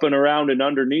things, up and around and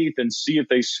underneath, and see if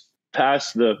they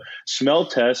pass the smell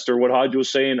test, or what Hodge was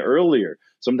saying earlier.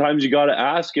 Sometimes you got to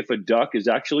ask if a duck is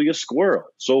actually a squirrel.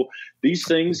 So these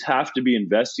things have to be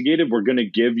investigated. We're going to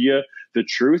give you the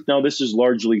truth. Now, this is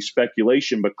largely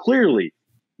speculation, but clearly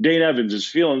Dane Evans is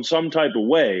feeling some type of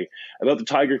way about the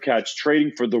Tiger Cats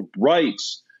trading for the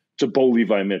rights to Bo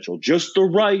Levi Mitchell. Just the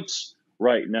rights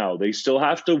right now. They still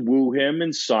have to woo him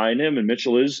and sign him, and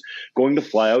Mitchell is going to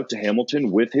fly out to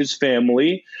Hamilton with his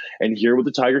family and hear what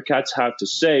the Tiger Cats have to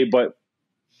say. But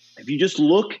if you just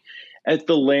look at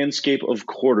the landscape of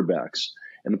quarterbacks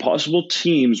and the possible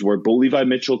teams where Bo Levi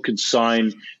Mitchell could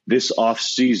sign this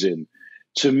offseason,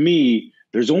 to me,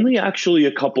 there's only actually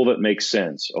a couple that make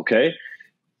sense, okay?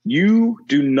 You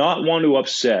do not want to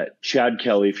upset Chad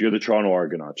Kelly if you're the Toronto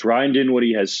Argonauts. Ryan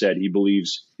Dinwiddie has said he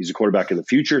believes he's a quarterback of the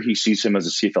future. He sees him as a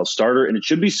CFL starter. And it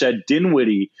should be said,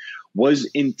 Dinwiddie was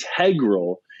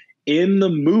integral in the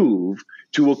move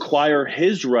to acquire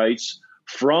his rights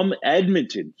from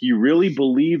Edmonton. He really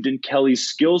believed in Kelly's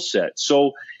skill set.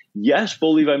 So, yes,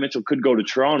 Bo Levi Mitchell could go to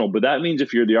Toronto, but that means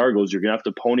if you're the Argos, you're going to have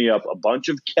to pony up a bunch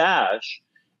of cash,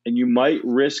 and you might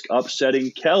risk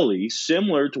upsetting Kelly,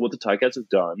 similar to what the Ticats have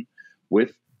done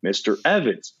with Mr.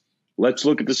 Evans. Let's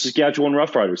look at the Saskatchewan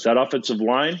Roughriders. That offensive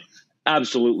line,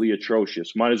 absolutely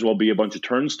atrocious. Might as well be a bunch of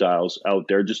turnstiles out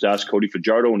there. Just ask Cody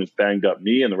Fajardo and his banged up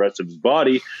knee and the rest of his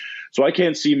body. So I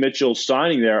can't see Mitchell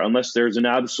signing there unless there's an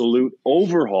absolute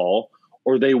overhaul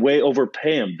or they way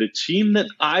overpay him. The team that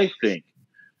I think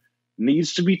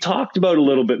needs to be talked about a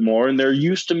little bit more, and they're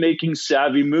used to making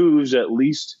savvy moves at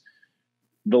least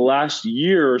the last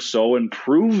year or so and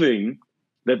proving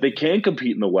that they can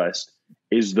compete in the West,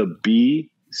 is the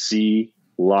BC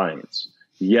Lions.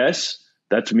 Yes,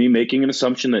 that's me making an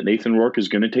assumption that Nathan Rourke is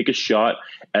going to take a shot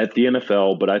at the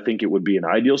NFL, but I think it would be an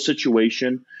ideal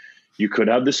situation. You could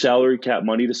have the salary cap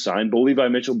money to sign Bo Levi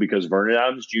Mitchell because Vernon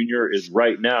Adams Jr. is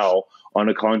right now on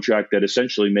a contract that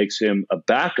essentially makes him a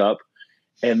backup.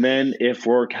 And then if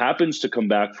Rourke happens to come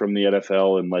back from the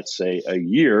NFL in, let's say, a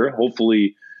year,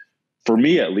 hopefully, for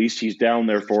me at least, he's down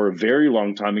there for a very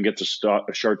long time and gets a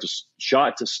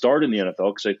shot to start in the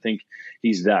NFL because I think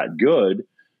he's that good.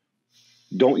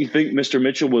 Don't you think Mr.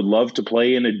 Mitchell would love to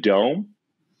play in a dome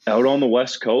out on the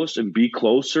West Coast and be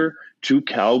closer to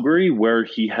Calgary, where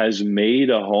he has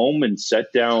made a home and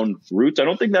set down roots? I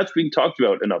don't think that's being talked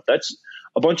about enough. That's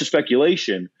a bunch of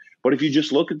speculation. But if you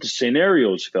just look at the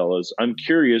scenarios, fellas, I'm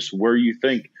curious where you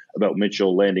think about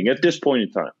Mitchell landing at this point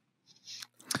in time.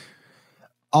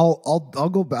 I'll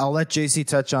go. I'll let JC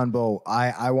touch on Bo.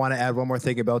 I want to add one more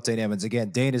thing about Dane Evans. Again,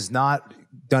 Dane has not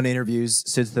done interviews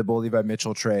since the Bo Levi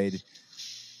Mitchell trade.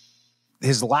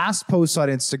 His last post on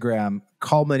Instagram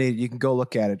culminated. You can go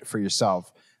look at it for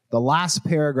yourself. The last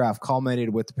paragraph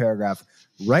culminated with the paragraph,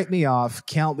 "Write me off,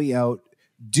 count me out.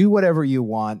 do whatever you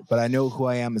want, but I know who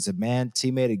I am as a man,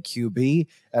 teammate, and QB,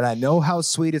 and I know how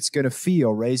sweet it's going to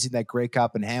feel raising that Grey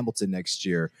Cup in Hamilton next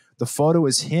year. The photo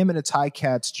is him in a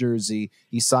Ticats jersey.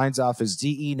 He signs off his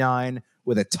DE9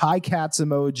 with a Ticats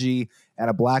emoji and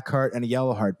a black heart and a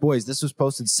yellow heart. Boys, this was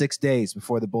posted 6 days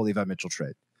before the Bo Levi Mitchell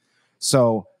trade.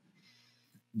 So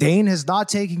Dane has not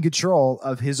taken control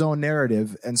of his own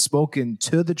narrative and spoken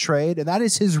to the trade, and that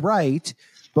is his right.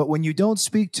 But when you don't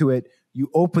speak to it, you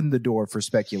open the door for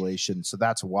speculation. So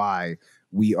that's why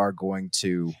we are going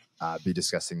to be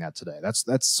discussing that today.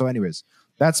 So anyways,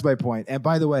 that's my point. And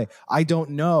by the way, I don't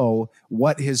know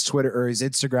what his Twitter or his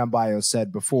Instagram bio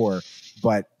said before,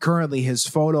 but currently his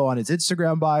photo on his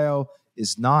Instagram bio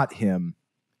is not him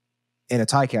in a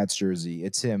Ticats jersey.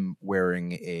 It's him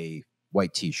wearing a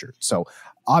white t-shirt. So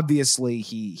obviously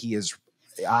he is,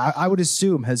 I would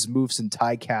assume, has moved some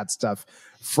Ticat stuff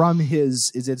from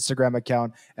his Instagram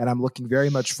account, and I'm looking very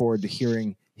much forward to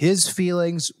hearing his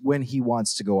feelings when he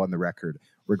wants to go on the record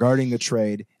regarding the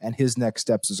trade and his next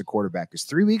steps as a quarterback. Because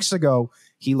 3 weeks ago,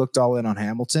 he looked all in on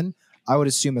Hamilton. I would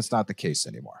assume that's not the case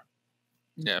anymore.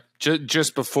 Yeah,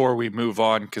 just before we move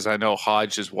on, because I know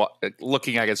Hodge is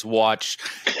looking at his watch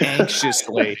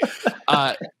anxiously.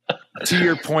 To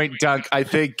your point, Dunk, I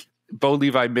think Bo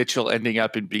Levi Mitchell ending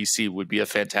up in BC would be a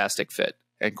fantastic fit.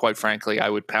 And quite frankly, I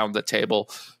would pound the table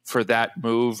for that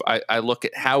move. I look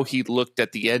at how he looked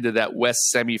at the end of that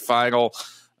West semifinal,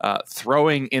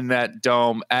 throwing in that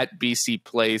dome at BC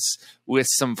Place with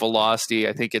some velocity.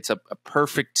 I think it's a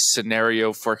perfect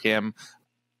scenario for him.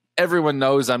 Everyone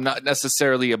knows I'm not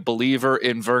necessarily a believer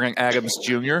in Vernon Adams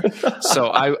Jr., so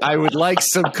I would like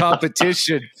some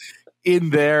competition in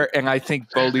there, and I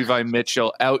think Bo Levi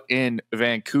Mitchell out in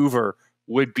Vancouver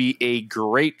would be a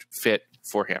great fit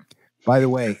for him. By the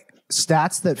way,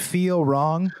 stats that feel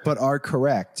wrong but are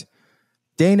correct.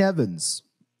 Dane Evans,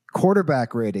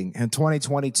 quarterback rating in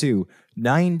 2022,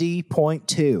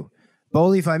 90.2. Bo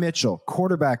Levi Mitchell,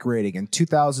 quarterback rating in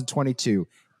 2022,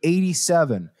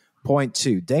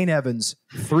 87.2. Dane Evans,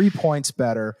 3 points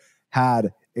better,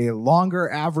 had a longer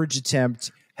average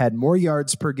attempt, had more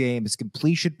yards per game. His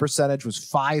completion percentage was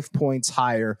 5 points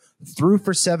higher, threw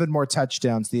for 7 more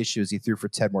touchdowns. The issue is he threw for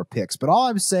 10 more picks. But all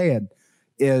I'm saying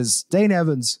is Dane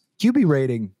Evans' QB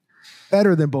rating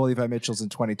better than Bo Levi Mitchell's in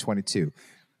 2022,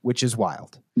 which is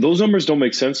wild. Those numbers don't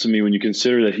make sense to me when you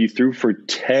consider that he threw for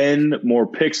 10 more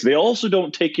picks. They also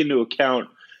don't take into account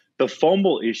the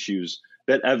fumble issues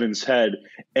that Evans had.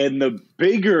 And the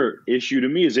bigger issue to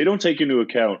me is they don't take into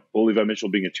account Bo Levi Mitchell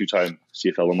being a 2-time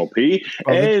CFL MLP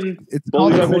and Bo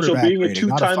Levi Mitchell being a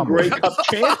 2-time Grey Cup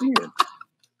champion.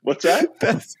 What's that?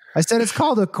 I said it's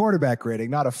called a quarterback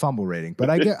rating, not a fumble rating, but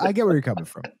I get where you're coming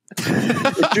from.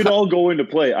 It should all go into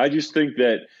play. I just think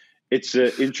that it's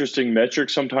an interesting metric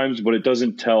sometimes, but it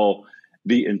doesn't tell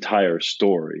the entire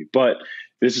story. But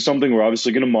this is something we're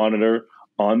obviously going to monitor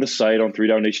on the site on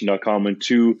 3downnation.com. And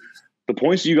to the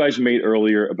points that you guys made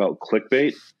earlier about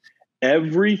clickbait,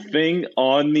 everything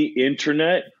on the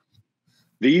internet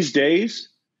these days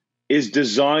is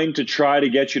designed to try to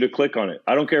get you to click on it.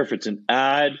 I don't care if it's an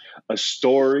ad, a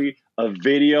story, a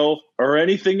video, or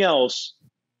anything else.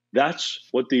 That's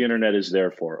what the internet is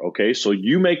there for, okay? So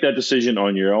you make that decision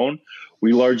on your own.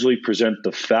 We largely present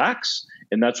the facts,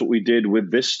 and that's what we did with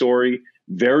this story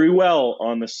very well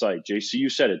on the site. JC, you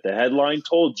said it. The headline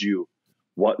told you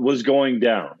what was going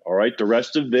down, all right? The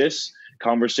rest of this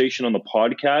conversation on the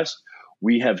podcast,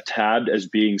 we have tabbed as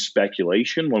being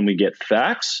speculation. When we get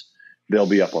facts, they'll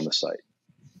be up on the site.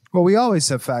 Well, we always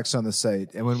have facts on the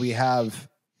site. And when we have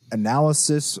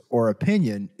analysis or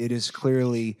opinion, it is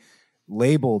clearly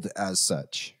labeled as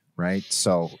such, right?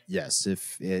 So yes,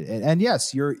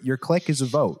 yes, your click is a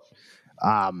vote.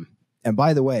 And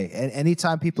by the way,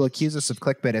 anytime people accuse us of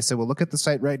clickbait, I say, well, look at the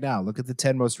site right now. Look at the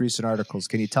 10 most recent articles.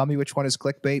 Can you tell me which one is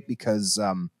clickbait? Because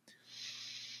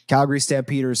Calgary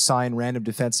Stampeders sign random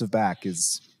defensive back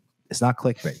it's not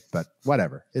clickbait, but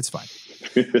whatever. It's fine.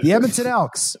 The Edmonton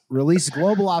Elks released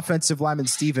global offensive lineman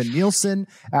Steven Nielsen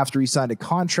after he signed a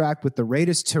contract with the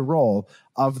Raiders Tirol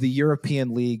of the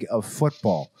European League of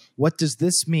Football. What does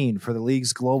this mean for the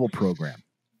league's global program?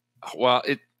 Well,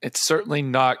 it's certainly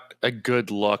not a good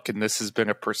look, and this has been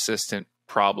a persistent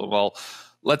problem. Well,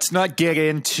 let's not get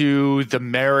into the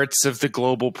merits of the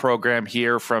global program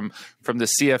here from the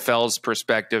CFL's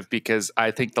perspective, because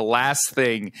I think the last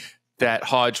thing that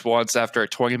Hodge wants after a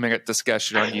 20-minute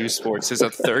discussion on U Sports is a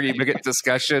 30-minute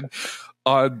discussion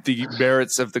on the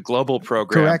merits of the global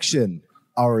program. Correction.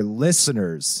 Our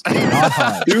listeners, not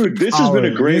Hodge. Dude, this has been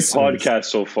a great podcast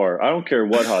so far. I don't care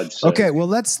what Hodge says. Okay, well,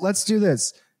 let's do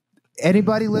this.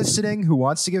 Anybody listening who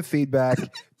wants to give feedback,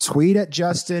 tweet at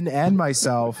Justin and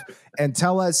myself and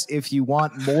tell us if you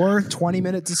want more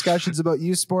 20-minute discussions about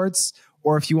youth sports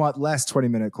or if you want less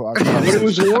 20-minute clock. But it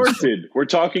was warranted. We're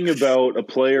talking about a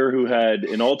player who had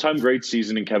an all-time great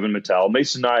season in Kevin Mattel,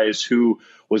 Mason Nyes, who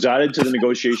was added to the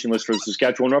negotiation list for the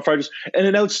Saskatchewan Roughriders, and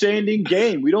an outstanding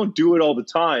game. We don't do it all the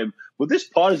time, but this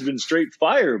pod has been straight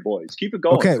fire, boys. Keep it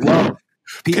going. Okay, well,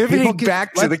 pivoting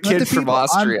back to the kid from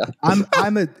Austria.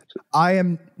 I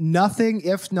am nothing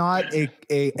if not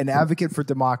an advocate for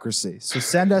democracy. So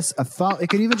send us a thumb. It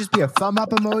could even just be a thumb up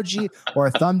emoji or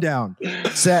a thumb down.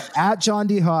 Set at John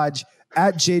D. Hodge,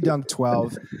 at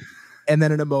JDunk12, and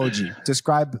then an emoji.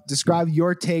 Describe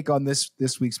your take on this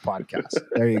week's podcast.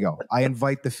 There you go. I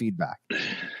invite the feedback.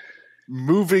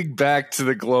 Moving back to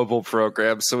the global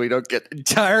program so we don't get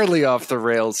entirely off the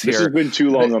rails here. This has been too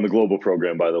long on the global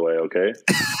program, by the way, okay?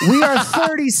 We are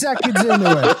 30 seconds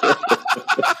into it.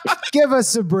 Give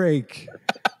us a break.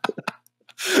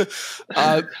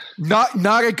 Not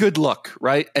a good look,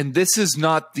 right? And this is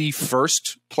not the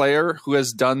first player who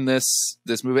has done this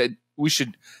move. We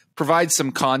should provide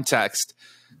some context.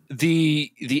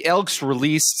 The Elks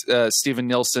released Steven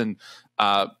Nilsson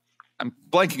I'm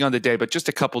blanking on the day, but just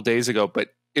a couple days ago. But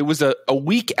it was a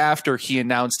week after he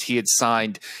announced he had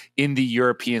signed in the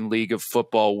European League of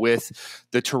Football with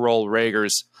the Tirol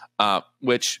Raiders,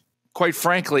 which, quite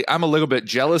frankly, I'm a little bit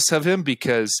jealous of him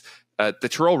because the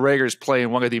Tirol Raiders play in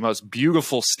one of the most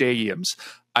beautiful stadiums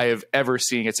I have ever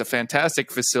seen. It's a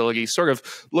fantastic facility, sort of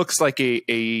looks like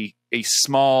a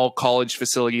small college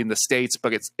facility in the States,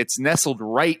 but it's nestled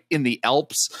right in the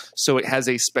Alps, so it has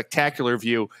a spectacular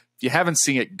view. If you haven't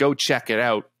seen it, go check it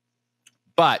out.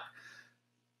 But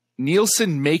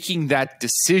Nielsen making that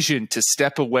decision to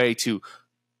step away, to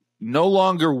no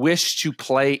longer wish to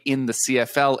play in the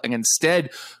CFL and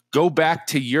instead go back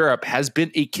to Europe, has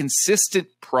been a consistent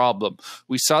problem.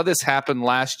 We saw this happen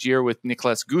last year with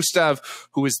Nicolas Gustave,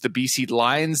 who is the BC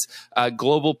Lions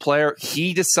global player.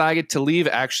 He decided to leave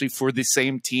actually for the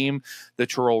same team, the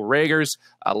Tirol Raiders,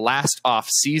 last off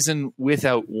season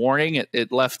without warning.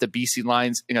 It left the BC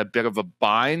Lions in a bit of a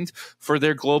bind for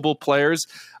their global players.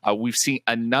 We've seen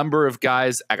a number of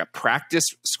guys at a practice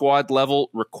squad level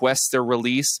request their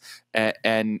release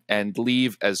and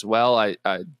leave as well.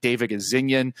 David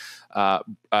Azinian,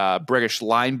 British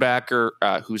linebacker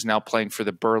who's now playing for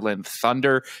the Berlin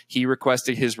Thunder, he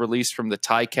requested his release from the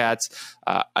Ticats.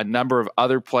 A number of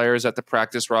other players at the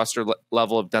practice roster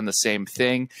level have done the same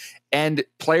thing. And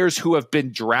players who have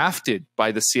been drafted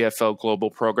by the CFL Global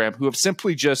Program who have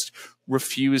simply just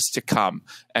refused to come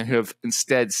and who have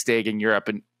instead stayed in Europe.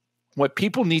 And what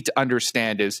people need to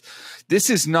understand is this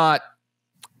is not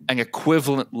an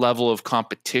equivalent level of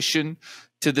competition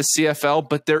to the CFL,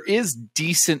 but there is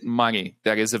decent money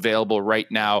that is available right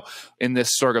now in this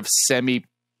sort of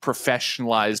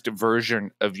semi-professionalized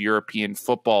version of European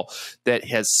football that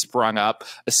has sprung up,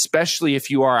 especially if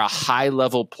you are a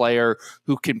high-level player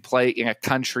who can play in a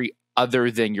country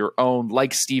other than your own,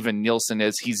 like Steven Nilsson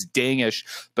is. He's Danish,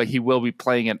 but he will be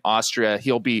playing in Austria.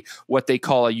 He'll be what they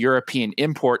call a European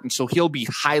import, and so he'll be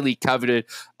highly coveted,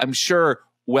 I'm sure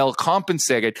well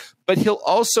compensated, but he'll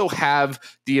also have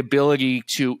the ability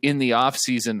to, in the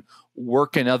offseason,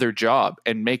 work another job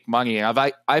and make money.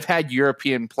 And I've had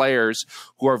European players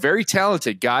who are very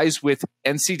talented, guys with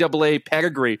NCAA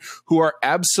pedigree, who are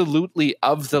absolutely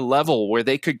of the level where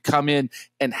they could come in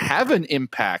and have an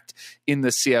impact in the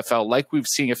CFL, like we've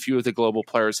seen a few of the global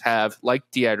players have, like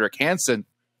Diedrich Hansen.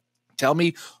 Tell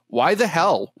me, why the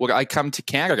hell would I come to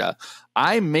Canada?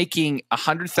 I'm making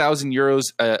 100,000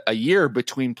 euros a year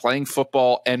between playing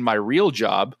football and my real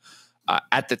job.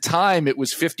 At the time, it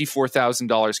was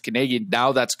 $54,000 Canadian.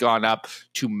 Now that's gone up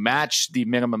to match the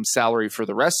minimum salary for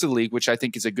the rest of the league, which I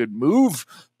think is a good move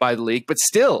by the league. But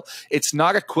still, it's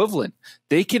not equivalent.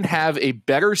 They can have a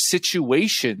better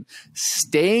situation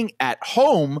staying at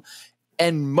home.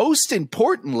 And most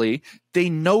importantly, they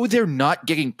know they're not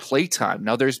getting playtime.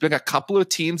 Now, there's been a couple of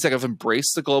teams that have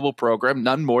embraced the global program,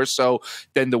 none more so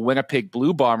than the Winnipeg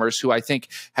Blue Bombers, who I think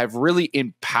have really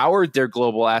empowered their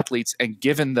global athletes and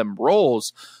given them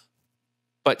roles.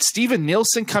 But Steven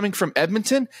Nilsson coming from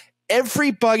Edmonton,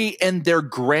 everybody and their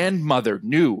grandmother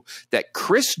knew that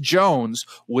Chris Jones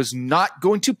was not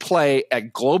going to play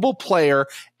at global player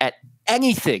at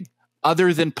anything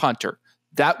other than punter.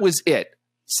 That was it.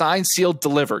 Signed, sealed,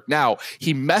 delivered. Now,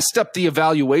 he messed up the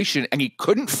evaluation and he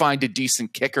couldn't find a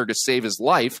decent kicker to save his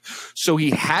life, so he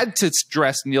had to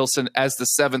dress Nielsen as the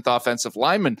 7th offensive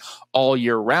lineman all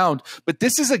year round. But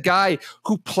this is a guy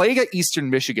who played at Eastern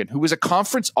Michigan, who was a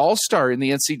conference all-star in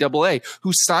the NCAA,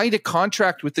 who signed a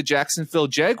contract with the Jacksonville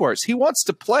Jaguars. He wants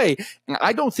to play, and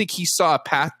I don't think he saw a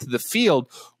path to the field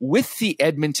with the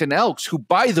Edmonton Elks, who,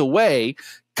 by the way,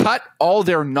 cut all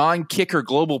their non-kicker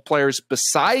global players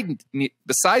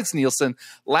besides Nielsen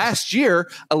last year,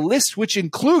 a list which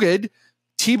included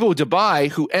Thibaut Dubai,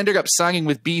 who ended up signing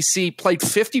with BC, played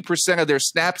 50% of their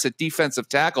snaps at defensive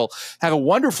tackle, had a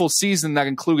wonderful season that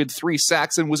included 3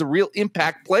 sacks, and was a real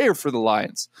impact player for the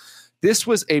Lions. This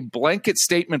was a blanket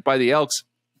statement by the Elks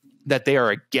that they are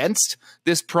against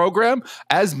this program,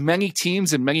 as many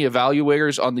teams and many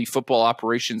evaluators on the football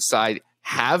operations side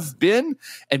have been.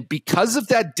 And because of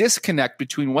that disconnect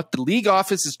between what the league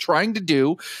office is trying to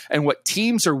do and what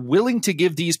teams are willing to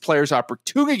give these players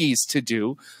opportunities to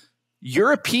do,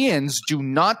 Europeans do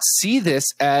not see this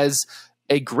as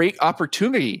a great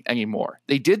opportunity anymore.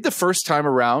 They did the first time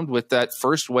around with that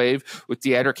first wave with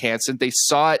Deandre Hansen. They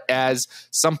saw it as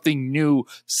something new,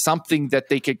 something that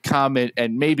they could come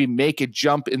and maybe make a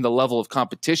jump in the level of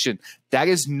competition. That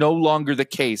is no longer the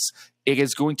case. It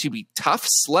is going to be tough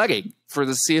sledding for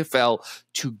the CFL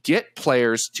to get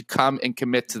players to come and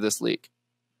commit to this league.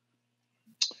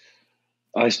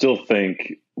 I still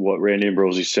think what Randy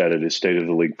Ambrosie said at his State of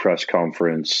the League press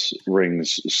conference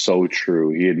rings so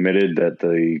true. He admitted that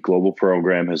the global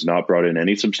program has not brought in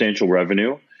any substantial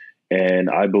revenue. And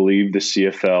I believe the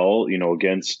CFL,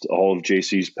 against all of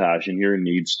JC's passion here,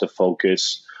 needs to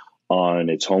focus on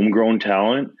its homegrown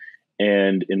talent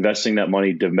and investing that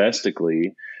money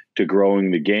domestically to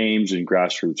growing the games and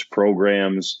grassroots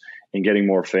programs and getting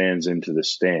more fans into the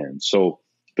stands. So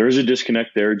there is a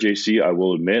disconnect there, JC, I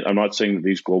will admit. I'm not saying that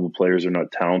these global players are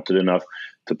not talented enough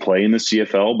to play in the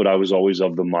CFL, but I was always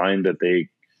of the mind that they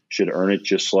should earn it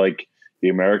just like the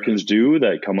Americans do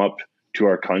that come up to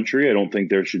our country. I don't think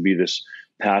there should be this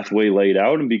pathway laid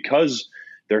out. And because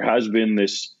there has been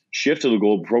this shift to the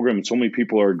global program and so many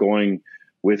people are going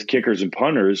with kickers and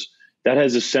punters, that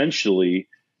has essentially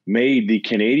made the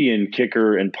Canadian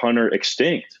kicker and punter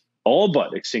extinct, all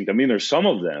but extinct. I mean, there's some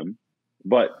of them,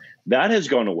 but that has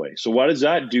gone away. So what does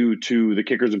that do to the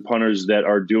kickers and punters that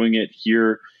are doing it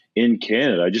here in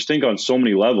Canada? I just think on so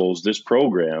many levels, this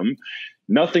program,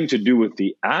 nothing to do with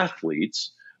the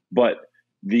athletes, but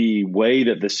the way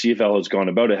that the CFL has gone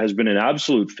about it has been an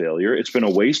absolute failure. It's been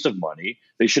a waste of money.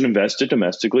 They should invest it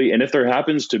domestically. And if there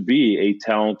happens to be a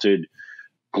talented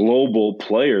global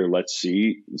player,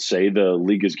 say the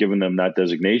league has given them that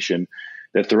designation,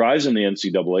 that thrives in the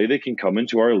NCAA, they can come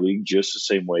into our league just the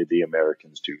same way the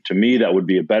Americans do. To me, that would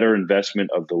be a better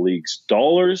investment of the league's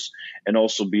dollars and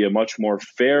also be a much more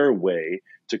fair way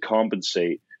to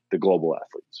compensate the global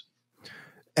athletes.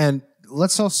 And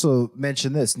let's also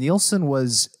mention this. Nielsen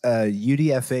was a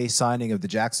UDFA signing of the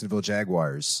Jacksonville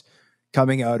Jaguars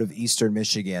coming out of Eastern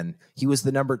Michigan. He was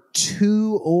the number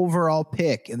 2 overall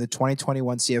pick in the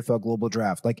 2021 CFL Global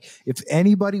Draft. Like, if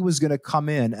anybody was going to come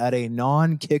in at a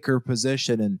non-kicker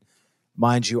position, and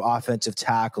mind you, offensive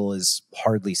tackle is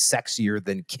hardly sexier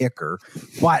than kicker,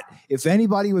 but if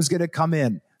anybody was going to come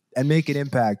in and make an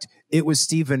impact, it was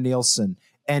Steven Nielsen.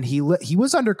 And he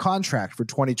was under contract for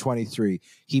 2023.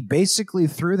 He basically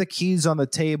threw the keys on the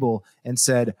table and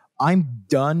said, I'm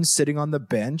done sitting on the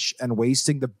bench and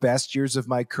wasting the best years of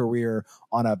my career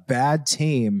on a bad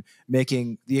team,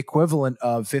 making the equivalent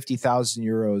of 50,000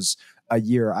 euros a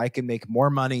year. I can make more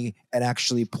money and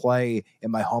actually play in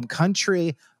my home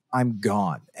country. I'm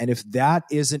gone. And if that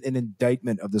isn't an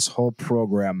indictment of this whole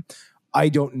program, I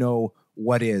don't know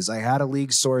what is. I had a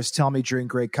league source tell me during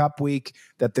Grey Cup week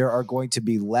that there are going to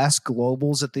be less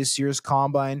globals at this year's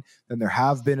combine than there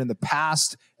have been in the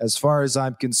past. As far as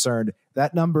I'm concerned,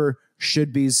 that number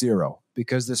should be 0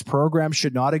 because this program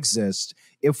should not exist.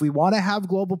 If we want to have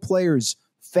global players,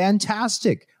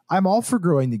 fantastic. I'm all for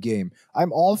growing the game.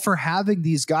 I'm all for having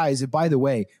these guys. And by the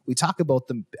way, we talk about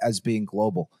them as being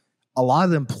global. A lot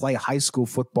of them play high school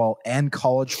football and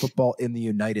college football in the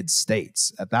United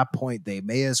States. At that point, they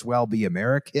may as well be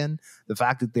American. The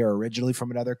fact that they're originally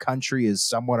from another country is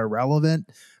somewhat irrelevant.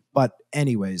 But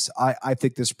anyways, I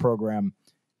think this program,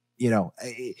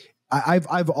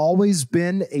 I've always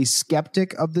been a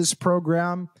skeptic of this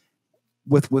program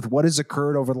with what has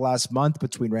occurred over the last month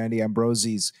between Randy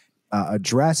Ambrosie's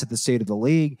address at the State of the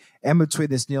League and between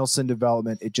this Nielsen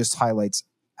development. It just highlights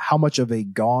how much of a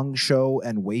gong show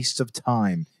and waste of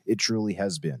time it truly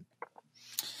has been.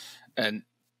 And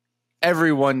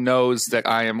everyone knows that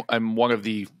I'm one of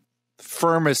the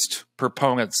firmest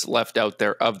proponents left out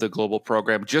there of the global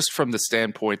program, just from the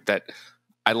standpoint that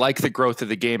I like the growth of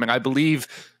the game. And I believe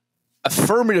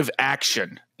affirmative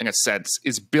action, in a sense,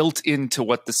 is built into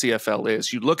what the CFL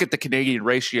is. You look at the Canadian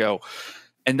ratio,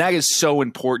 and that is so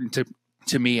important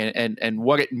to me and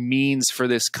what it means for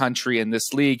this country and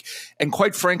this league. And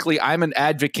quite frankly, I'm an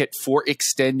advocate for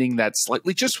extending that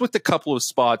slightly, just with a couple of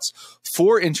spots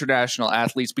for international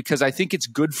athletes, because I think it's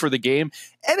good for the game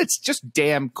and it's just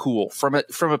damn cool. From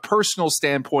a personal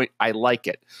standpoint, I like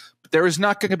it. But there is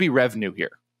not going to be revenue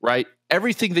here, right?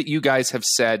 Everything that you guys have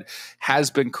said has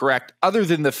been correct, other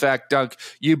than the fact, Dunk,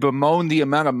 you bemoan the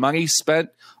amount of money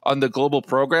spent on the global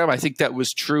program. I think that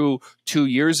was true 2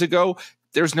 years ago.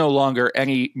 There's no longer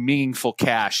any meaningful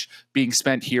cash being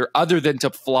spent here other than to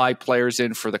fly players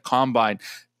in for the combine.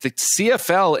 The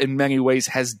CFL, in many ways,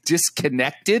 has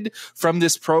disconnected from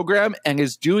this program and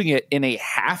is doing it in a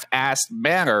half-assed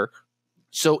manner,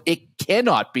 so it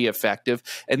cannot be effective,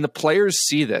 and the players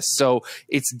see this. So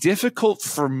it's difficult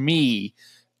for me,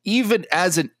 even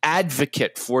as an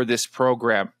advocate for this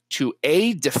program, to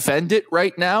A, defend it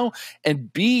right now,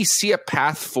 and B, see a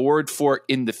path forward for it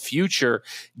in the future,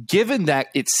 given that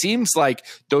it seems like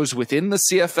those within the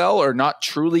CFL are not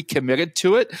truly committed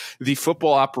to it. The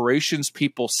football operations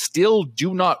people still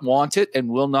do not want it and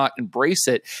will not embrace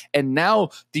it. And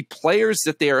now the players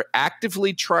that they are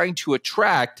actively trying to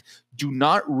attract do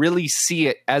not really see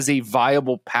it as a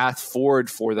viable path forward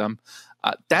for them.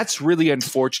 That's really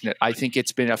unfortunate. I think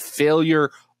it's been a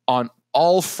failure on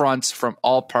all fronts from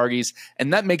all parties,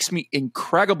 and that makes me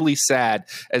incredibly sad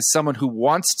as someone who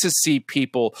wants to see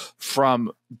people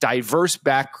from diverse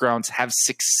backgrounds have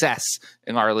success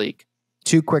in our league.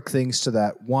 Two quick things to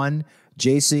that. One,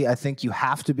 JC, I think you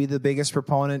have to be the biggest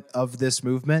proponent of this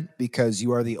movement because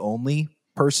you are the only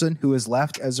person who is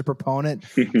left as a proponent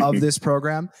of this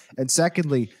program. And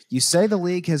secondly, you say the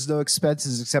league has no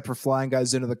expenses except for flying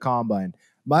guys into the combine.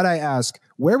 Might I ask,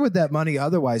 where would that money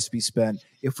otherwise be spent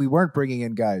if we weren't bringing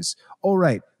in guys? Oh,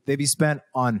 right. They'd be spent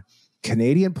on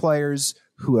Canadian players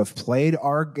who have played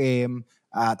our game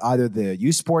at either the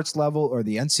U Sports level or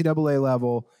the NCAA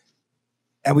level,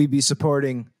 and we'd be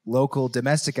supporting local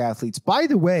domestic athletes, by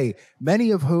the way,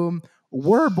 many of whom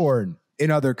were born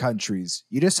in other countries.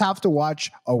 You just have to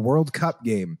watch a World Cup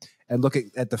game and look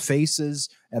at the faces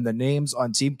and the names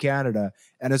on Team Canada.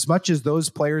 And as much as those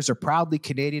players are proudly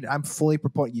Canadian, I'm fully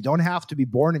proponent. You don't have to be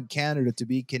born in Canada to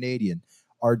be Canadian.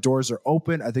 Our doors are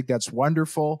open. I think that's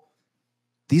wonderful.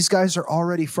 These guys are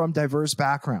already from diverse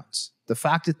backgrounds. The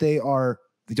fact that they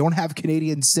don't have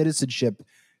Canadian citizenship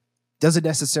doesn't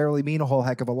necessarily mean a whole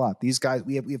heck of a lot. These guys,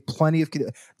 we have plenty of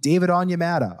David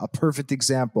Onyemata, a perfect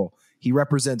example. He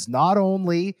represents not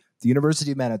only the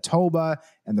University of Manitoba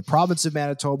and the province of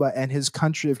Manitoba and his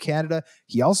country of Canada,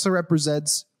 he also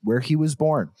represents where he was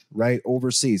born, right?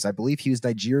 Overseas. I believe he was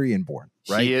Nigerian born,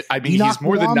 right? He's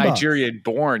more than Nigerian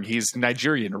born. He's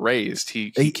Nigerian raised.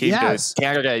 He came to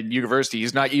Canada at university.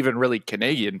 He's not even really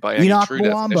Canadian by any true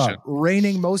definition.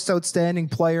 Reigning most outstanding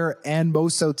player and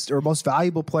most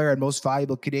valuable player and most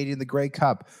valuable Canadian in the Grey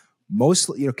Cup.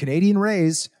 Mostly, Canadian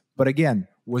raised, but again,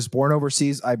 was born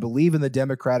overseas, I believe, in the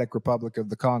Democratic Republic of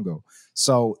the Congo.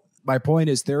 So my point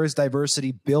is there is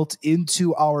diversity built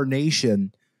into our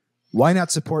nation. Why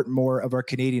not support more of our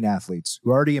Canadian athletes who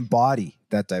already embody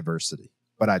that diversity?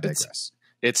 But I digress.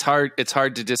 It's hard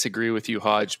to disagree with you,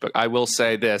 Hodge, but I will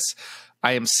say this.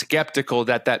 I am skeptical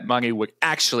that money would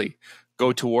actually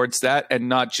go towards that and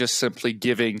not just simply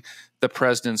giving the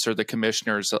presidents or the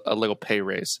commissioners a little pay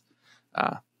raise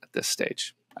at this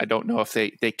stage. I don't know if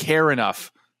they care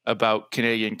enough about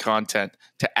Canadian content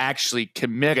to actually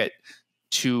commit it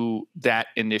to that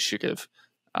initiative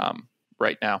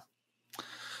right now.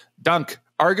 Dunk,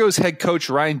 Argos head coach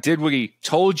Ryan Dinwiddie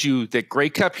told you that Grey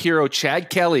Cup hero Chad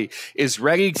Kelly is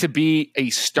ready to be a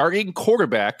starting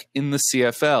quarterback in the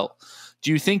CFL.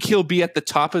 Do you think he'll be at the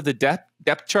top of the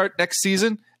depth chart next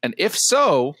season? And if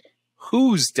so,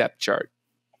 whose depth chart?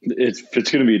 If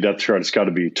it's going to be a depth chart, it's got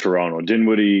to be Toronto.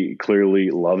 Dinwiddie clearly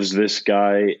loves this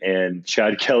guy, and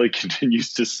Chad Kelly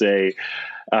continues to say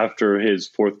after his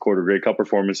fourth quarter Grey Cup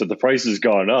performance that the price has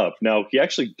gone up. Now, he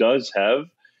actually does have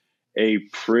a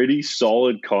pretty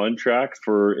solid contract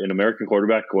for an American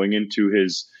quarterback going into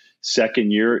his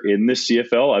second year in the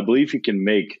CFL. I believe he can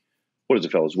make, what is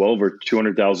it, fellas? Well over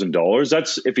 $200,000.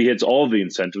 That's if he hits all of the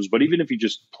incentives. But even if he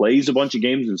just plays a bunch of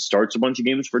games and starts a bunch of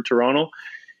games for Toronto,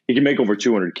 he can make over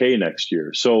 $200K next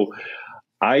year. So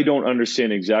I don't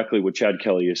understand exactly what Chad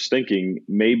Kelly is thinking.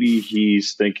 Maybe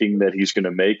he's thinking that he's going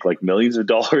to make like millions of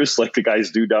dollars like the guys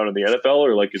do down in the NFL,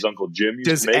 or like his Uncle Jim used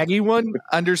Does to make. anyone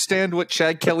understand what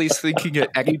Chad Kelly's thinking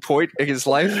at any point in his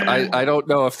life? I don't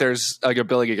know if there's an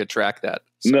ability to track that.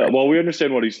 Sorry. No, well, we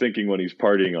understand what he's thinking when he's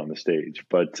partying on the stage.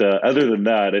 But other than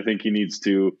that, I think he needs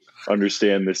to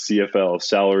understand the CFL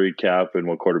salary cap and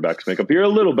what quarterbacks make up here a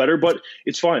little better. But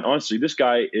it's fine. Honestly, this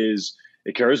guy is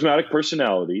a charismatic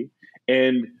personality.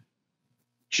 And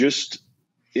just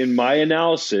in my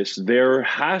analysis, there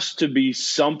has to be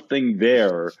something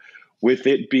there with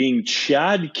it being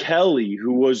Chad Kelly,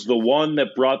 who was the one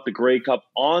that brought the Grey Cup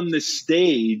on the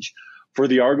stage for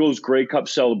the Argos Grey Cup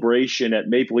celebration at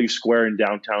Maple Leaf Square in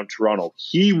downtown Toronto.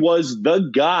 He was the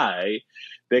guy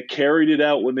that carried it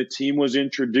out when the team was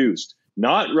introduced.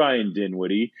 Not Ryan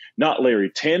Dinwiddie, not Larry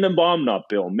Tannenbaum, not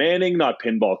Bill Manning, not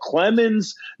Pinball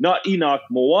Clemens, not Enoch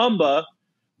Mwamba,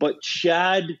 but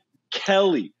Chad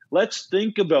Kelly. Let's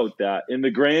think about that in the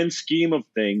grand scheme of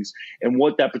things and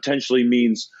what that potentially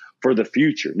means for the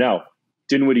future. Now,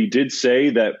 Dinwiddie did say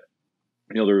that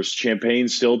there's champagne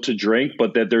still to drink,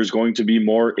 but that there's going to be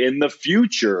more in the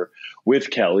future with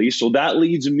Kelly. So that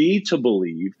leads me to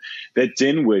believe that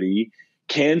Dinwiddie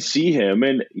can see him,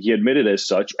 and he admitted as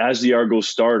such, as the Argos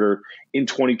starter in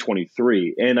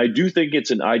 2023. And I do think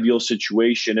it's an ideal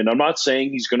situation. And I'm not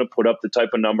saying he's going to put up the type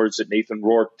of numbers that Nathan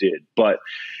Rourke did. But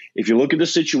if you look at the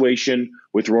situation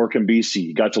with Rourke and BC,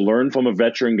 he got to learn from a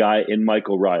veteran guy in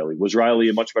Michael Riley. Was Riley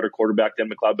a much better quarterback than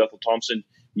McLeod Bethel-Thompson?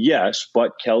 Yes,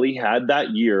 but Kelly had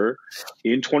that year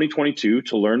in 2022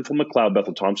 to learn from McLeod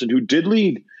Bethel-Thompson, who did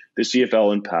lead the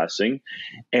CFL in passing,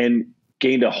 and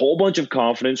gained a whole bunch of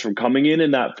confidence from coming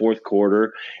in that fourth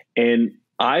quarter. And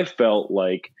I felt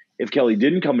like if Kelly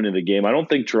didn't come into the game, I don't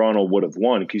think Toronto would have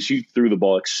won, because he threw the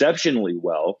ball exceptionally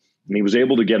well. And he was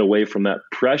able to get away from that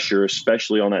pressure,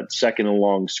 especially on that second and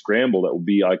long scramble that will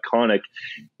be iconic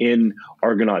in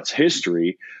Argonauts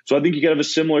history. So I think you could have a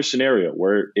similar scenario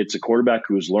where it's a quarterback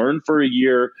who has learned for a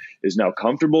year, is now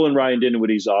comfortable in Ryan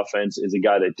Dinwiddie's offense, is a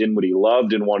guy that Dinwiddie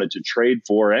loved and wanted to trade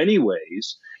for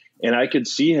anyways. And I could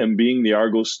see him being the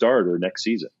Argos starter next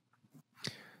season.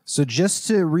 So just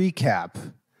to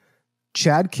recap,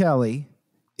 Chad Kelly,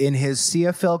 in his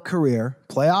CFL career,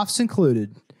 playoffs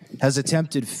included, has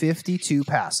attempted 52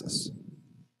 passes.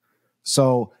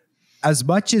 So as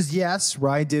much as, yes,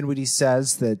 Ryan Dinwiddie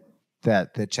says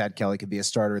that Chad Kelly could be a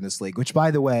starter in this league, which,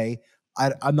 by the way,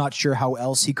 I'm not sure how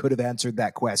else he could have answered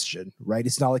that question, right?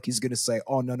 It's not like he's going to say,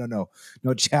 oh, no,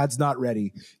 Chad's not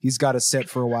ready. He's got to sit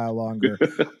for a while longer.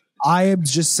 I am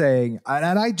just saying,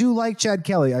 and I do like Chad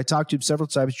Kelly. I talked to him several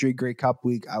times during Grey Cup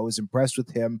week. I was impressed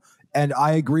with him. And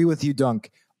I agree with you,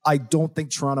 Dunk. I don't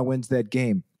think Toronto wins that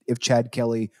game if Chad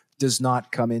Kelly does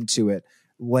not come into it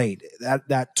late.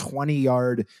 That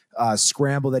 20-yard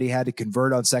scramble that he had to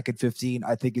convert on second 15,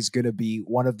 I think is going to be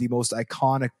one of the most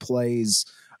iconic plays,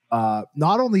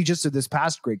 not only just of this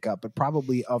past Grey Cup, but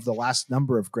probably of the last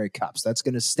number of Grey Cups. That's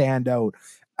going to stand out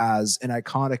as an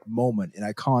iconic moment, an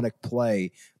iconic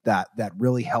play that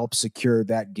really helped secure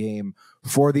that game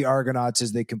for the Argonauts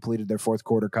as they completed their fourth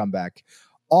quarter comeback.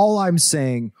 All I'm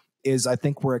saying is I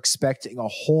think we're expecting a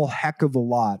whole heck of a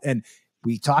lot. And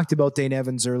we talked about Dane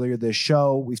Evans earlier this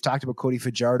show. We've talked about Cody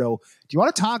Fajardo. Do you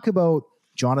want to talk about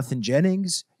Jonathan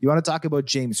Jennings? You want to talk about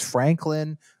James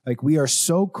Franklin? Like, we are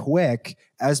so quick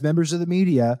as members of the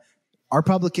media, our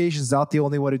publication is not the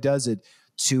only one who does it,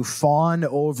 to fawn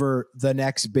over the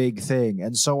next big thing.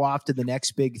 And so often the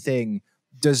next big thing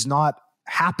does not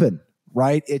happen,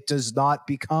 right? It does not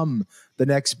become the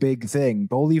next big thing.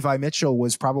 Bo Levi Mitchell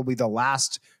was probably the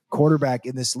last quarterback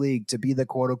in this league to be the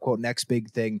quote-unquote next big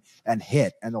thing and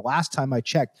hit. And the last time I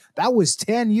checked, that was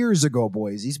 10 years ago,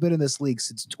 boys. He's been in this league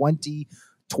since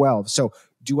 2012. So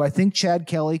do I think Chad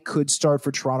Kelly could start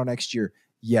for Toronto next year?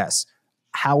 Yes.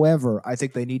 However, I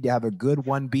think they need to have a good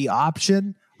 1B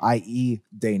option, i.e.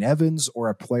 Dane Evans or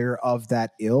a player of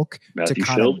that ilk to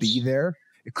kind of be there.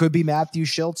 It could be Matthew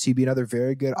Schultz. He'd be another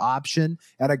very good option,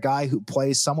 and a guy who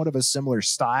plays somewhat of a similar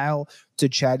style to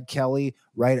Chad Kelly,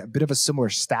 right? A bit of a similar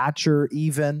stature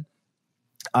even.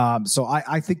 So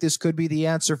I think this could be the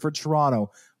answer for Toronto,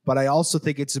 but I also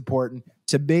think it's important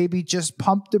to maybe just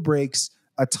pump the brakes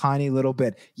a tiny little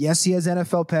bit. Yes, he has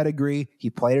NFL pedigree.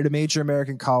 He played at a major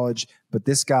American college, but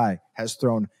this guy has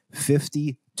thrown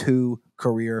 52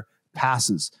 career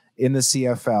passes in the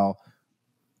CFL.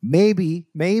 Maybe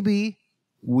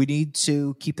we need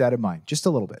to keep that in mind just a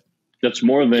little bit. That's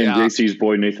more than JC's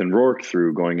boy Nathan Rourke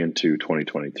threw going into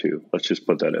 2022. Let's just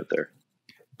put that out there.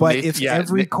 But if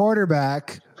every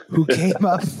quarterback who came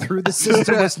up through the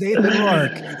system was Nathan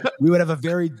Rourke, we would have a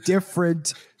very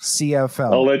different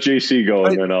CFL. I'll let JC go,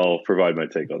 and then I'll provide my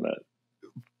take on that.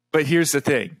 But here's the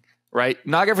thing, right?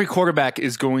 Not every quarterback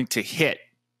is going to hit,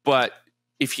 but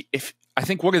if I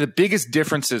think one of the biggest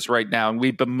differences right now, and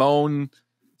we bemoan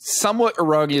somewhat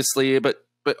erroneously, but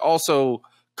also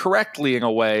correctly in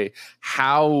a way,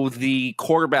 how the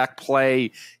quarterback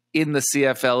play in the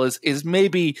CFL is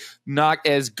maybe not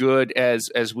as good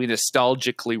as we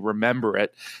nostalgically remember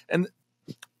it. And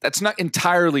that's not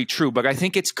entirely true, but I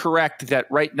think it's correct that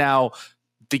right now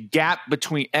the gap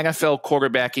between NFL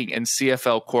quarterbacking and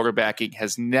CFL quarterbacking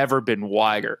has never been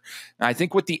wider. And I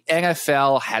think what the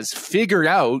NFL has figured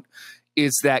out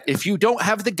is that if you don't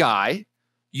have the guy,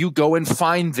 you go and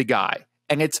find the guy.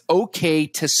 And it's okay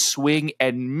to swing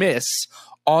and miss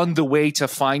on the way to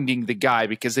finding the guy,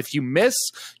 because if you miss,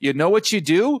 you know what you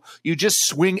do? You just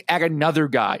swing at another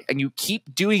guy, and you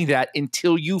keep doing that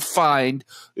until you find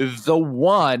the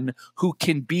one who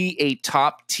can be a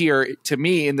top tier. To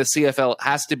me, in the CFL, it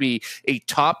has to be a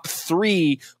top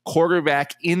 3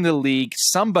 quarterback in the league,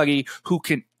 somebody who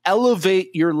can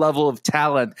elevate your level of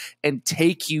talent and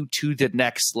take you to the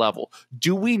next level.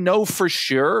 Do we know for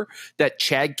sure that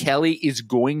Chad Kelly is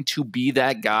going to be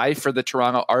that guy for the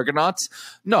Toronto Argonauts?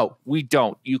 No, we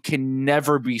don't. You can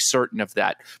never be certain of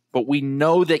that. But we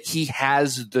know that he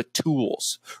has the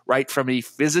tools, right? From a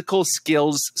physical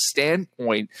skills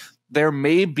standpoint, there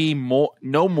may be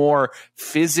no more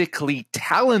physically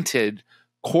talented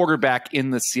quarterback in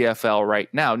the CFL right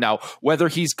now. Now, whether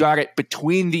he's got it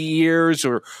between the ears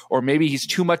or maybe he's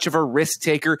too much of a risk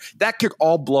taker, that could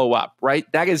all blow up,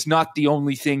 right? That is not the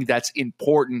only thing that's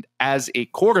important as a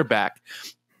quarterback.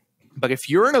 But if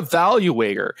you're an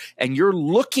evaluator and you're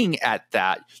looking at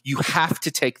that, you have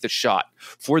to take the shot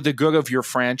for the good of your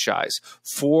franchise,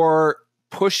 for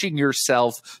pushing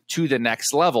yourself to the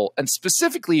next level. And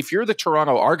specifically, if you're the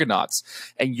Toronto Argonauts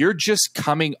and you're just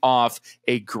coming off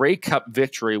a Grey Cup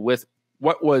victory with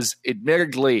what was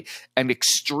admittedly an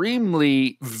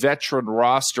extremely veteran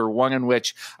roster, one in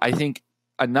which I think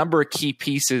a number of key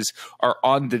pieces are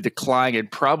on the decline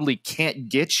and probably can't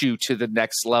get you to the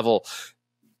next level,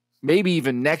 maybe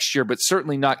even next year, but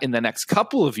certainly not in the next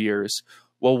couple of years.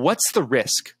 Well, what's the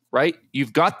risk? Right?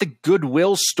 You've got the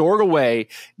goodwill stored away.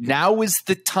 Now is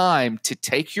the time to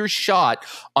take your shot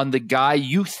on the guy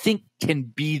you think can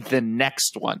be the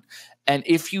next one. And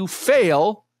if you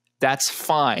fail, that's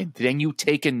fine. Then you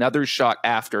take another shot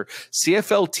after.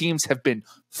 CFL teams have been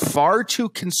far too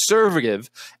conservative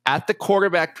at the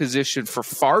quarterback position for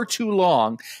far too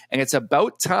long. And it's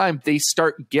about time they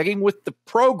start getting with the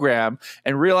program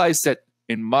and realize that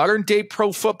in modern day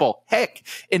pro football, heck,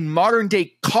 in modern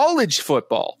day college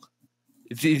football,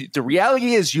 the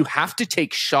reality is you have to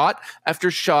take shot after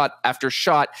shot after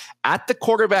shot at the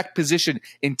quarterback position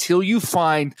until you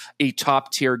find a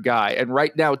top tier guy. And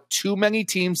right now, too many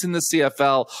teams in the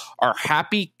CFL are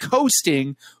happy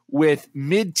coasting with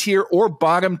mid-tier or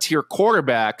bottom-tier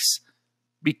quarterbacks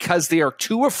because they are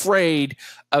too afraid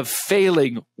of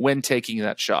failing when taking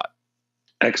that shot.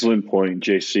 Excellent point,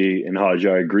 JC and Hodge.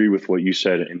 I agree with what you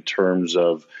said in terms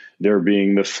of there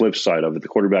being the flip side of it, the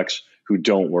quarterbacks who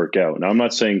don't work out. Now, I'm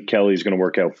not saying Kelly's going to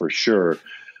work out for sure,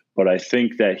 but I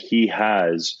think that he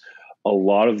has a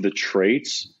lot of the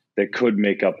traits that could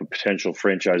make up a potential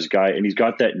franchise guy, and he's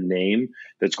got that name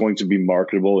that's going to be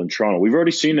marketable in Toronto. We've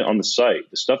already seen it on the site.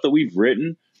 The stuff that we've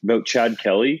written about Chad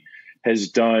Kelly has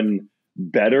done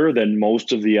better than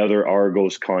most of the other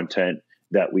Argos content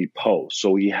that we post.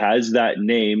 So he has that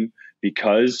name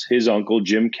because his uncle,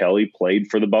 Jim Kelly, played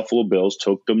for the Buffalo Bills,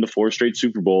 took them to 4 straight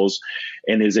Super Bowls,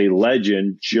 and is a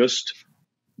legend just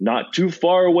not too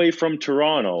far away from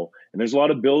Toronto. And there's a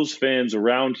lot of Bills fans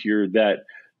around here that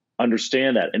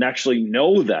understand that and actually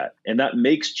know that. And that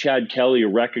makes Chad Kelly a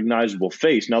recognizable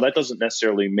face. Now, that doesn't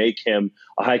necessarily make him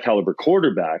a high-caliber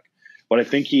quarterback, but I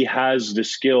think he has the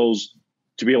skills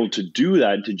to be able to do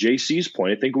that. And to JC's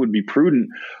point, I think it would be prudent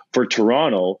for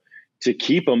Toronto to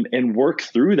keep him and work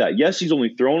through that. Yes, he's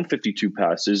only thrown 52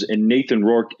 passes, and Nathan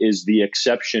Rourke is the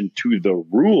exception to the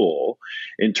rule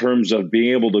in terms of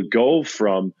being able to go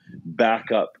from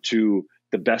backup to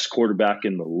the best quarterback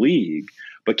in the league.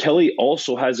 But Kelly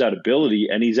also has that ability,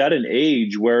 and he's at an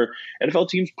age where NFL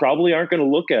teams probably aren't going to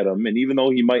look at him. And even though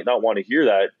he might not want to hear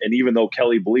that, and even though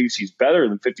Kelly believes he's better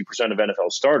than 50% of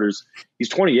NFL starters, he's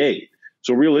 28.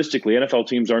 So realistically, NFL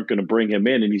teams aren't going to bring him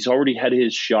in, and he's already had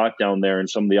his shot down there, and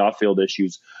some of the off-field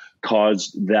issues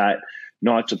caused that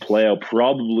not to play out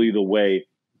probably the way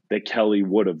that Kelly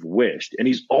would have wished. And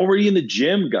he's already in the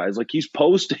gym, guys. Like, he's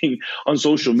posting on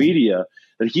social media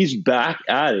that he's back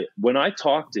at it. When I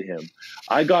talked to him,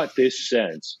 I got this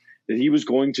sense that he was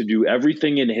going to do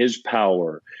everything in his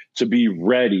power to be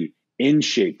ready, in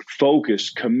shape,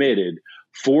 focused, committed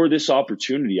for this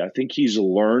opportunity. I think he's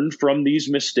learned from these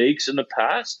mistakes in the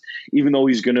past, even though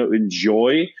he's going to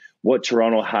enjoy what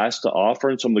Toronto has to offer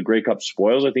and some of the Grey Cup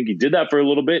spoils. I think he did that for a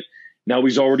little bit. Now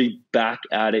he's already back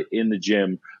at it in the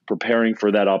gym, preparing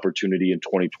for that opportunity in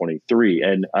 2023.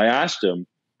 And I asked him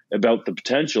about the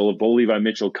potential of Bo Levi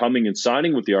Mitchell coming and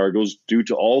signing with the Argos due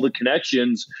to all the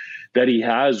connections that he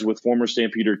has with former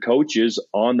Stampeder coaches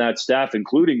on that staff,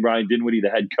 including Ryan Dinwiddie, the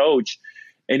head coach.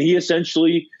 And he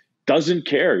essentially doesn't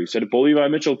care. He said, if Bo Levi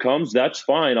Mitchell comes, that's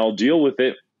fine. I'll deal with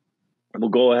it. And we'll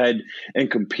go ahead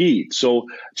and compete. So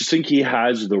I just think he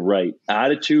has the right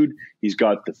attitude. He's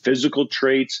got the physical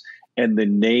traits, and the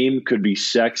name could be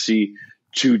sexy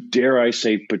to, dare I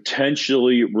say,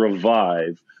 potentially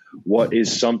revive what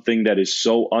is something that is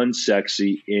so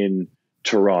unsexy in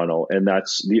Toronto, and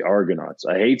that's the Argonauts.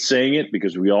 I hate saying it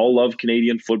because we all love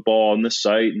Canadian football on the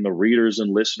site and the readers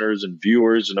and listeners and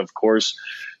viewers, and of course,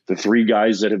 the three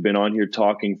guys that have been on here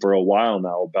talking for a while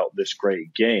now about this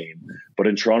great game. But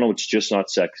in Toronto, it's just not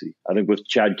sexy. I think with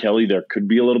Chad Kelly, there could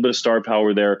be a little bit of star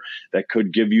power there that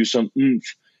could give you some oomph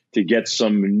to get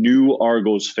some new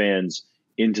Argos fans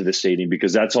into the stadium,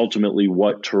 because that's ultimately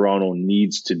what Toronto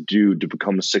needs to do to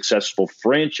become a successful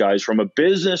franchise from a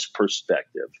business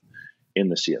perspective in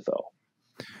the CFL.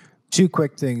 Two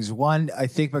quick things. One, I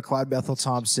think McLeod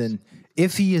Bethel-Thompson,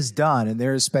 if he is done, and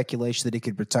there is speculation that he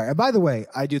could retire. And by the way,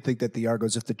 I do think that the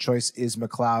Argos, if the choice is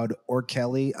McLeod or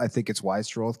Kelly, I think it's wise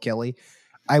to roll with Kelly.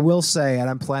 I will say, and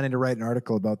I'm planning to write an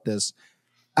article about this,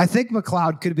 I think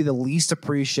McLeod could be the least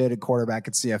appreciated quarterback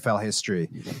in CFL history.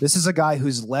 This is a guy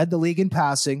who's led the league in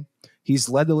passing. He's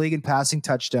led the league in passing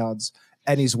touchdowns,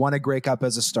 and he's won a Grey Cup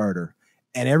as a starter.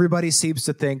 And everybody seems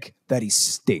to think that he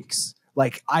stinks.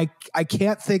 Like, I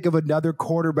can't think of another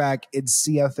quarterback in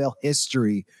CFL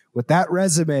history with that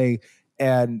resume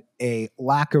and a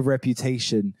lack of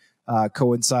reputation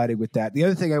coinciding with that. The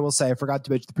other thing I will say, I forgot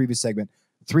to mention the previous segment,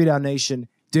 3 Down Nation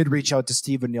did reach out to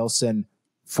Steven Nielsen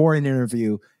for an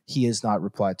interview. He has not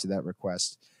replied to that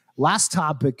request. Last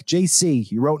topic, JC,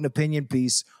 you wrote an opinion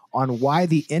piece on why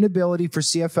the inability for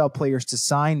CFL players to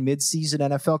sign midseason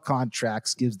NFL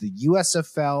contracts gives the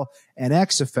USFL and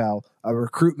XFL a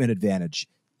recruitment advantage.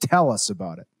 Tell us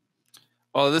about it.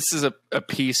 Well, this is a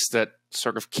piece that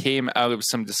sort of came out of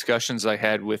some discussions I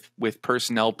had with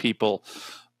personnel people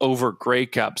over Grey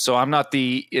Cup. So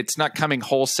it's not coming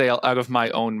wholesale out of my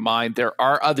own mind. There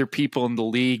are other people in the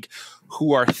league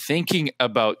who are thinking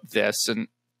about this. And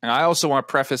I also want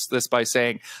to preface this by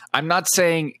saying, I'm not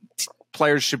saying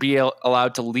players should be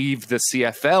allowed to leave the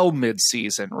CFL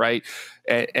midseason, right?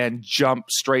 And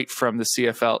jump straight from the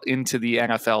CFL into the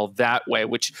NFL that way,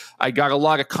 which I got a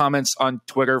lot of comments on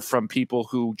Twitter from people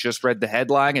who just read the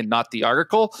headline and not the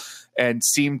article and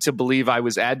seemed to believe I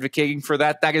was advocating for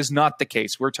that. That is not the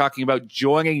case. We're talking about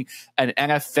joining an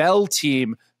NFL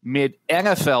team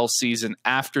mid-NFL season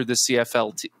after the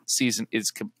CFL season is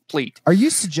complete. Are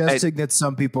you suggesting that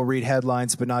some people read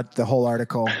headlines but not the whole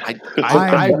article?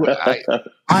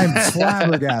 I'm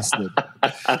flabbergasted.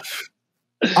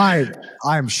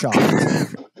 I'm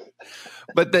shocked.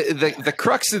 But the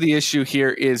crux of the issue here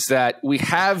is that we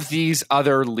have these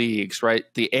other leagues, right?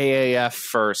 The AAF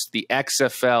first, the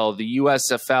XFL, the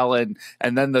USFL,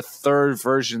 and then the third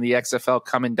version, the XFL,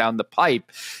 coming down the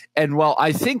pipe. And while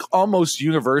I think almost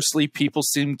universally people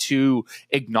seem to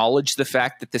acknowledge the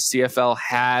fact that the CFL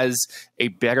has a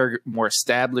better, more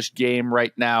established game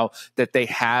right now, that they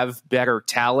have better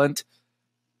talent,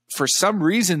 for some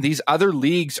reason these other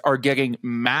leagues are getting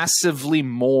massively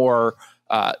more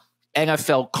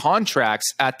NFL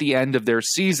contracts at the end of their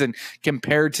season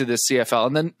compared to the CFL.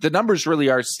 And then the numbers really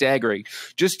are staggering.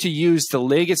 Just to use the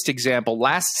latest example,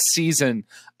 last season,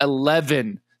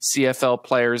 11 CFL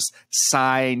players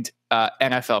signed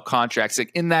NFL contracts.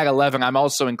 In that 11, I'm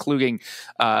also including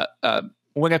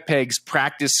Winnipeg's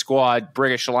practice squad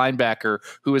British linebacker,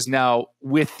 who is now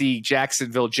with the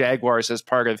Jacksonville Jaguars as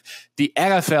part of the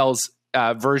NFL's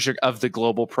version of the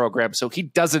global program. So he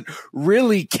doesn't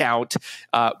really count,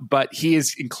 but he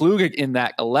is included in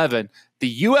that 11.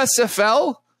 The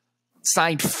USFL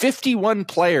signed 51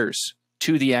 players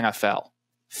to the NFL.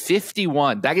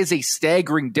 51. That is a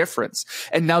staggering difference.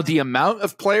 And now the amount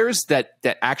of players that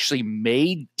actually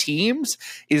made teams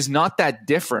is not that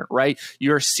different, right?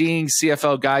 You're seeing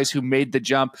CFL guys who made the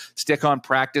jump stick on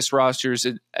practice rosters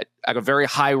at a very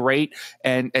high rate.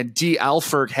 And D.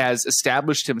 Alford has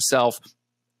established himself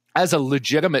as a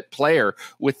legitimate player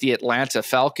with the Atlanta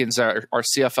Falcons, our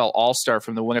CFL All-Star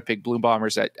from the Winnipeg Blue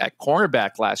Bombers at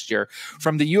cornerback last year.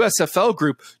 From the USFL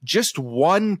group, just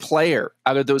one player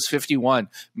out of those 51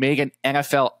 made an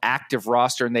NFL active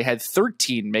roster, and they had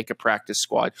 13 make a practice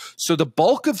squad. So the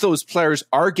bulk of those players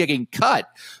are getting cut.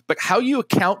 But how you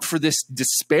account for this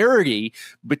disparity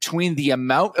between the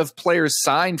amount of players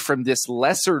signed from this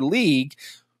lesser league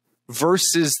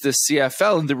versus the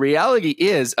CFL. And the reality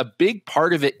is a big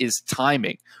part of it is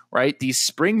timing, right? These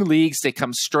spring leagues, they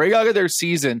come straight out of their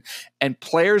season and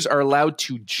players are allowed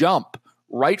to jump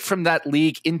right from that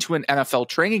league into an NFL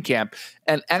training camp.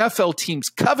 And NFL teams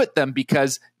covet them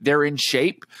because they're in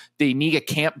shape. They need a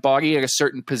camp body at a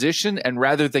certain position. And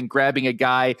rather than grabbing a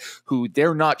guy who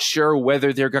they're not sure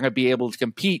whether they're going to be able to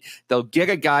compete, they'll get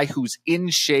a guy who's in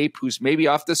shape, who's maybe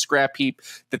off the scrap heap,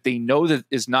 that they know that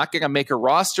is not going to make a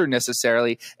roster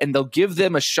necessarily. And they'll give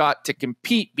them a shot to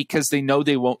compete because they know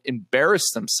they won't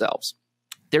embarrass themselves.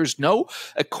 There's no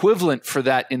equivalent for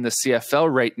that in the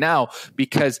CFL right now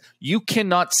because you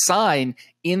cannot sign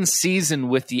in season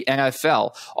with the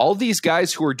NFL. All these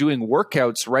guys who are doing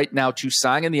workouts right now to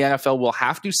sign in the NFL will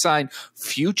have to sign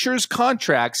futures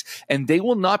contracts, and they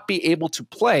will not be able to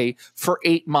play for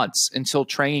 8 months until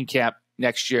training camp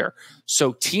next year.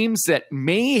 So teams that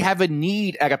may have a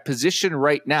need at a position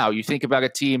right now, you think about a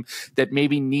team that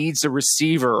maybe needs a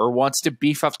receiver or wants to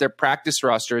beef up their practice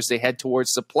roster as they head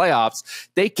towards the playoffs,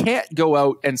 they can't go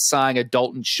out and sign a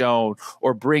Dalton Schoen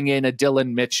or bring in a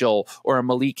Dylan Mitchell or a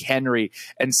Malik Henry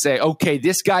and say, okay,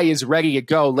 this guy is ready to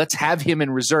go. Let's have him in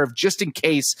reserve just in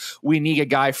case we need a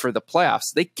guy for the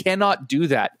playoffs. They cannot do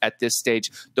that at this stage.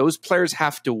 Those players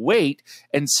have to wait.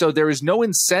 And so there is no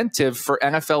incentive for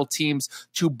NFL teams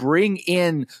to bring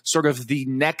in sort of the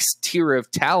next tier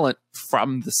of talent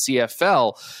from the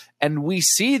CFL. And we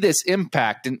see this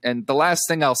impact. And the last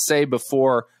thing I'll say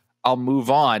before I'll move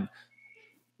on,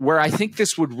 where I think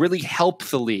this would really help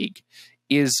the league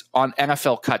is on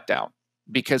NFL cutdown.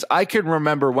 Because I can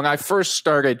remember when I first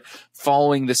started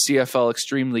following the CFL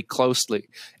extremely closely,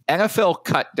 NFL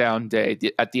cutdown day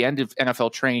at the end of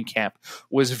NFL training camp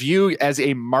was viewed as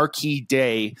a marquee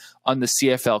day on the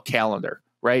CFL calendar,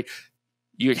 right?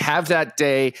 You'd have that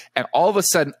day, and all of a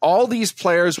sudden, all these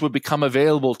players would become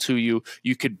available to you.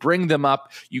 You could bring them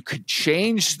up. You could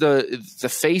change the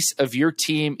face of your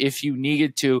team if you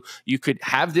needed to. You could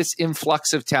have this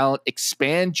influx of talent,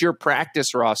 expand your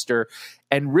practice roster,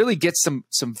 and really get some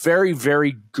very,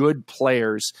 very good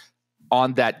players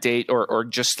on that date or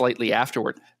just slightly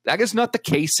afterward. That is not the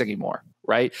case anymore,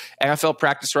 right? NFL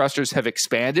practice rosters have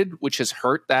expanded, which has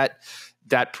hurt that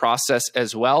process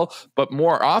as well. But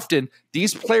more often,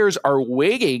 these players are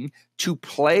waiting to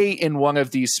play in one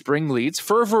of these spring leagues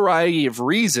for a variety of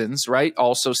reasons, right?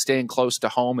 Also staying close to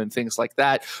home and things like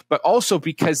that, but also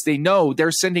because they know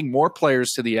they're sending more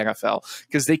players to the NFL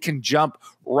because they can jump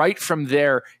right from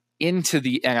there into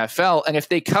the NFL. And if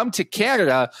they come to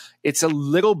Canada, it's a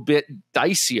little bit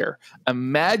dicier.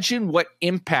 Imagine what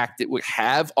impact it would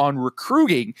have on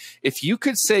recruiting if you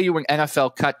could say you're an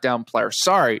NFL cutdown player.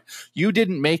 Sorry, you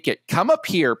didn't make it. Come up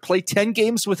here, play 10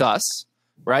 games with us,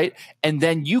 right? And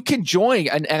then you can join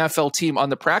an NFL team on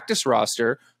the practice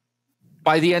roster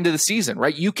by the end of the season,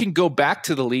 right? You can go back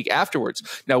to the league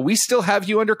afterwards. Now, we still have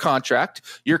you under contract.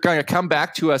 You're going to come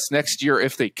back to us next year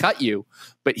if they cut you.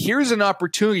 But here's an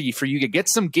opportunity for you to get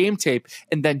some game tape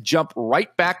and then jump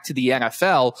right back to the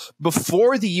NFL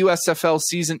before the USFL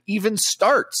season even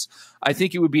starts. I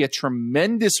think it would be a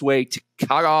tremendous way to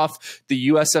cut off the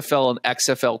USFL and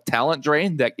XFL talent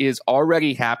drain that is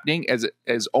already happening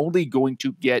as only going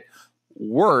to get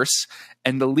worse,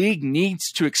 and the league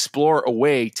needs to explore a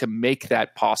way to make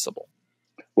that possible.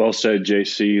 Well said,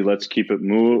 JC. Let's keep it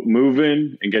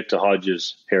moving and get to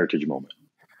Hodge's heritage moment.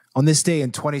 On this day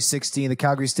in 2016, the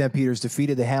Calgary Stampeders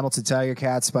defeated the Hamilton Tiger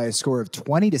Cats by a score of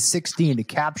 20-16 to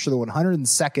capture the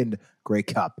 102nd Grey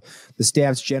Cup. The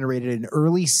Stamps generated an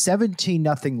early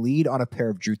 17-0 lead on a pair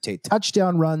of Drew Tate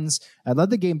touchdown runs and led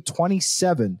the game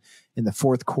 27 in the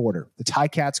fourth quarter. The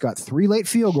Ticats got 3 late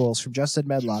field goals from Justin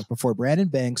Medlock before Brandon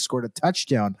Banks scored a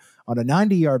touchdown on a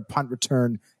 90-yard punt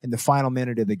return in the final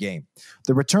minute of the game.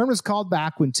 The return was called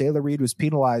back when Taylor Reed was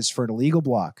penalized for an illegal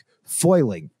block,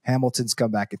 foiling Hamilton's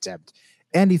comeback attempt.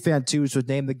 Andy Fantuz was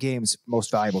named the game's most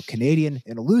valuable Canadian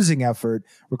in a losing effort,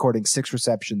 recording 6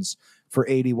 receptions for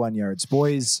 81 yards.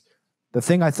 Boys, the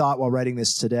thing I thought while writing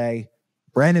this today,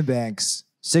 Brandon Banks,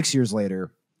 6 years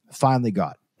later, finally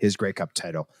got his Grey Cup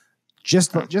title.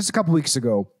 Just a couple weeks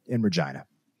ago in Regina.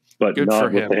 but Good not for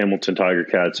with him. the Hamilton Tiger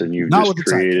Cats. And you've Not just with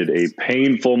the created a Ticats.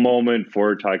 painful moment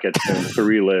for Ticats fans to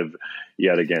relive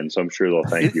yet again. So I'm sure they'll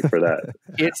thank you for that.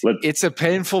 It's a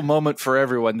painful moment for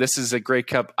everyone. This is a Grey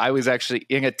Cup I was actually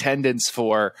in attendance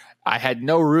for. I had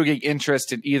no rooting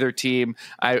interest in either team.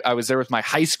 I was there with my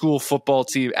high school football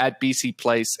team at BC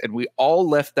Place, and we all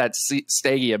left that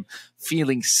stadium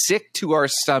feeling sick to our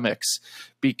stomachs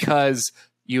because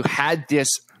you had this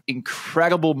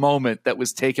incredible moment that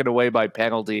was taken away by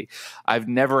penalty. I've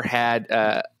never had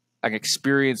an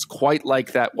experience quite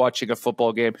like that watching a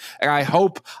football game, and I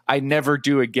hope I never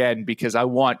do again because I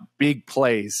want big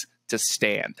plays to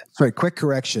stand. Sorry, quick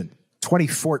correction.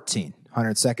 2014,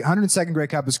 102nd Grey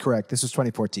Cup is correct. This was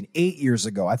 2014, 8 years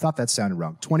ago. I thought that sounded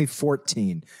wrong.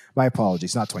 2014. My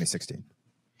apologies, not 2016.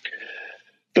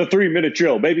 The 3-minute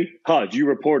drill, baby. Hodge, you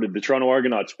reported the Toronto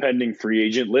Argonauts pending free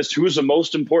agent list. Who is the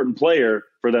most important player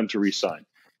for them to re-sign?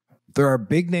 There are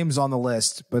big names on the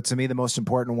list, but to me, the most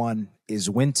important one is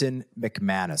Winton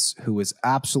McManus, who was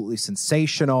absolutely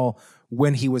sensational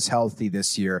when he was healthy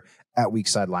this year at weak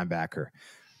side linebacker.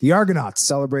 The Argonauts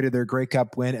celebrated their Grey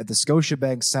Cup win at the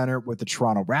Scotiabank Center with the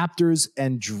Toronto Raptors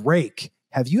and Drake.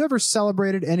 Have you ever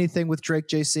celebrated anything with Drake,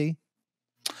 JC?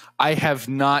 I have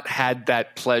not had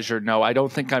that pleasure. No, I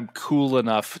don't think I'm cool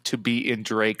enough to be in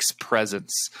Drake's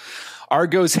presence.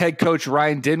 Argos head coach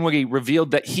Ryan Dinwiddie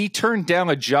revealed that he turned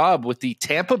down a job with the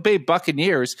Tampa Bay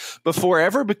Buccaneers before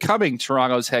ever becoming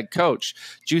Toronto's head coach.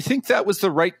 Do you think that was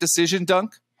the right decision,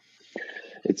 Dunk?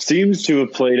 It seems to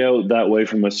have played out that way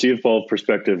from a CFL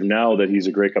perspective now that he's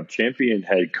a Grey Cup champion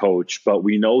head coach, but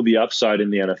we know the upside in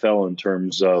the NFL in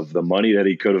terms of the money that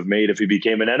he could have made if he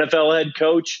became an NFL head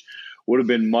coach would have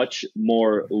been much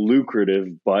more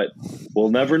lucrative, but we'll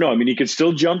never know. I mean, he could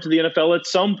still jump to the NFL at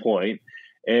some point,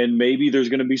 and maybe there's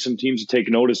going to be some teams to take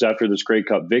notice after this Grey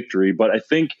Cup victory, but I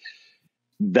think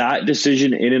that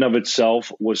decision in and of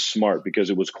itself was smart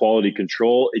because it was quality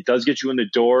control. It does get you in the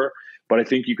door, but I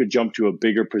think you could jump to a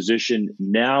bigger position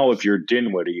now if you're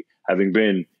Dinwiddie, having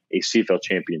been a CFL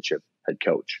championship head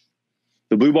coach.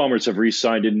 The Blue Bombers have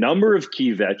re-signed a number of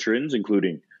key veterans,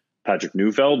 including Patrick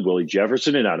Neufeld, Willie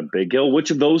Jefferson, and Adam Bighill. Which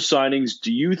of those signings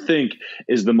do you think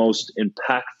is the most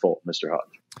impactful, Mr.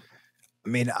 Hodge? I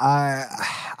mean,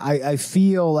 I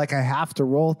feel like I have to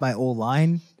roll with my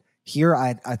O-line here.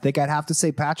 I think I'd have to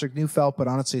say Patrick Neufeld, but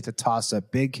honestly, it's a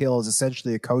toss-up. Bighill is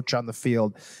essentially a coach on the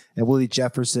field, and Willie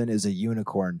Jefferson is a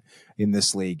unicorn in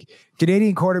this league.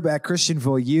 Canadian quarterback Christian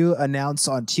Voilieu announced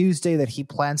on Tuesday that he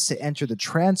plans to enter the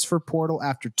transfer portal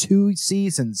after 2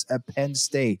 seasons at Penn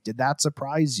State. Did that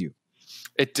surprise you?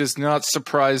 It does not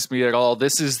surprise me at all.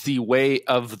 This is the way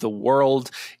of the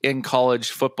world in college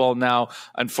football now.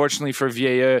 Unfortunately for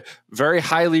Voilieu, very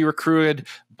highly recruited,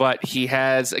 but he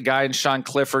has a guy in Sean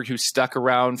Clifford who stuck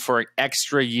around for an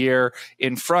extra year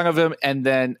in front of him, and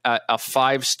then a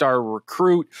 5-star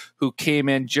recruit who came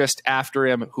in just after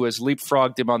him, who has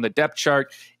leapfrogged him on the depth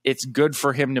chart. It's good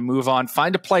for him to move on,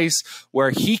 find a place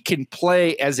where he can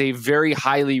play as a very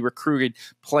highly recruited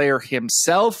player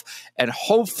himself, and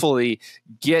hopefully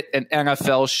get an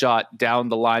NFL shot down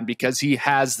the line because he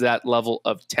has that level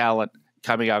of talent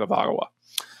coming out of Ottawa.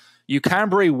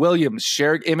 Ucambre Williams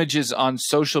shared images on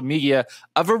social media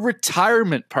of a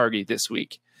retirement party this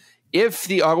week. If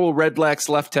the Ottawa Redblacks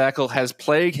left tackle has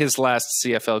played his last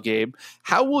CFL game,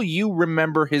 how will you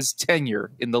remember his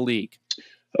tenure in the league?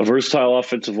 A versatile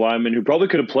offensive lineman who probably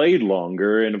could have played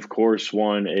longer and, of course,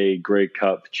 won a Grey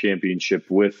Cup championship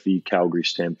with the Calgary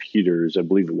Stampeders, I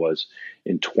believe it was,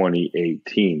 in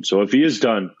 2018. So if he is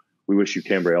done, we wish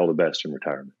Ucambre all the best in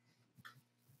retirement.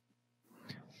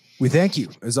 We thank you,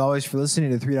 as always, for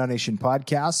listening to the 3 Down Nation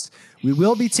podcast. We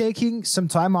will be taking some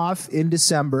time off in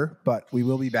December, but we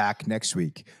will be back next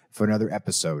week for another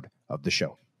episode of the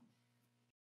show.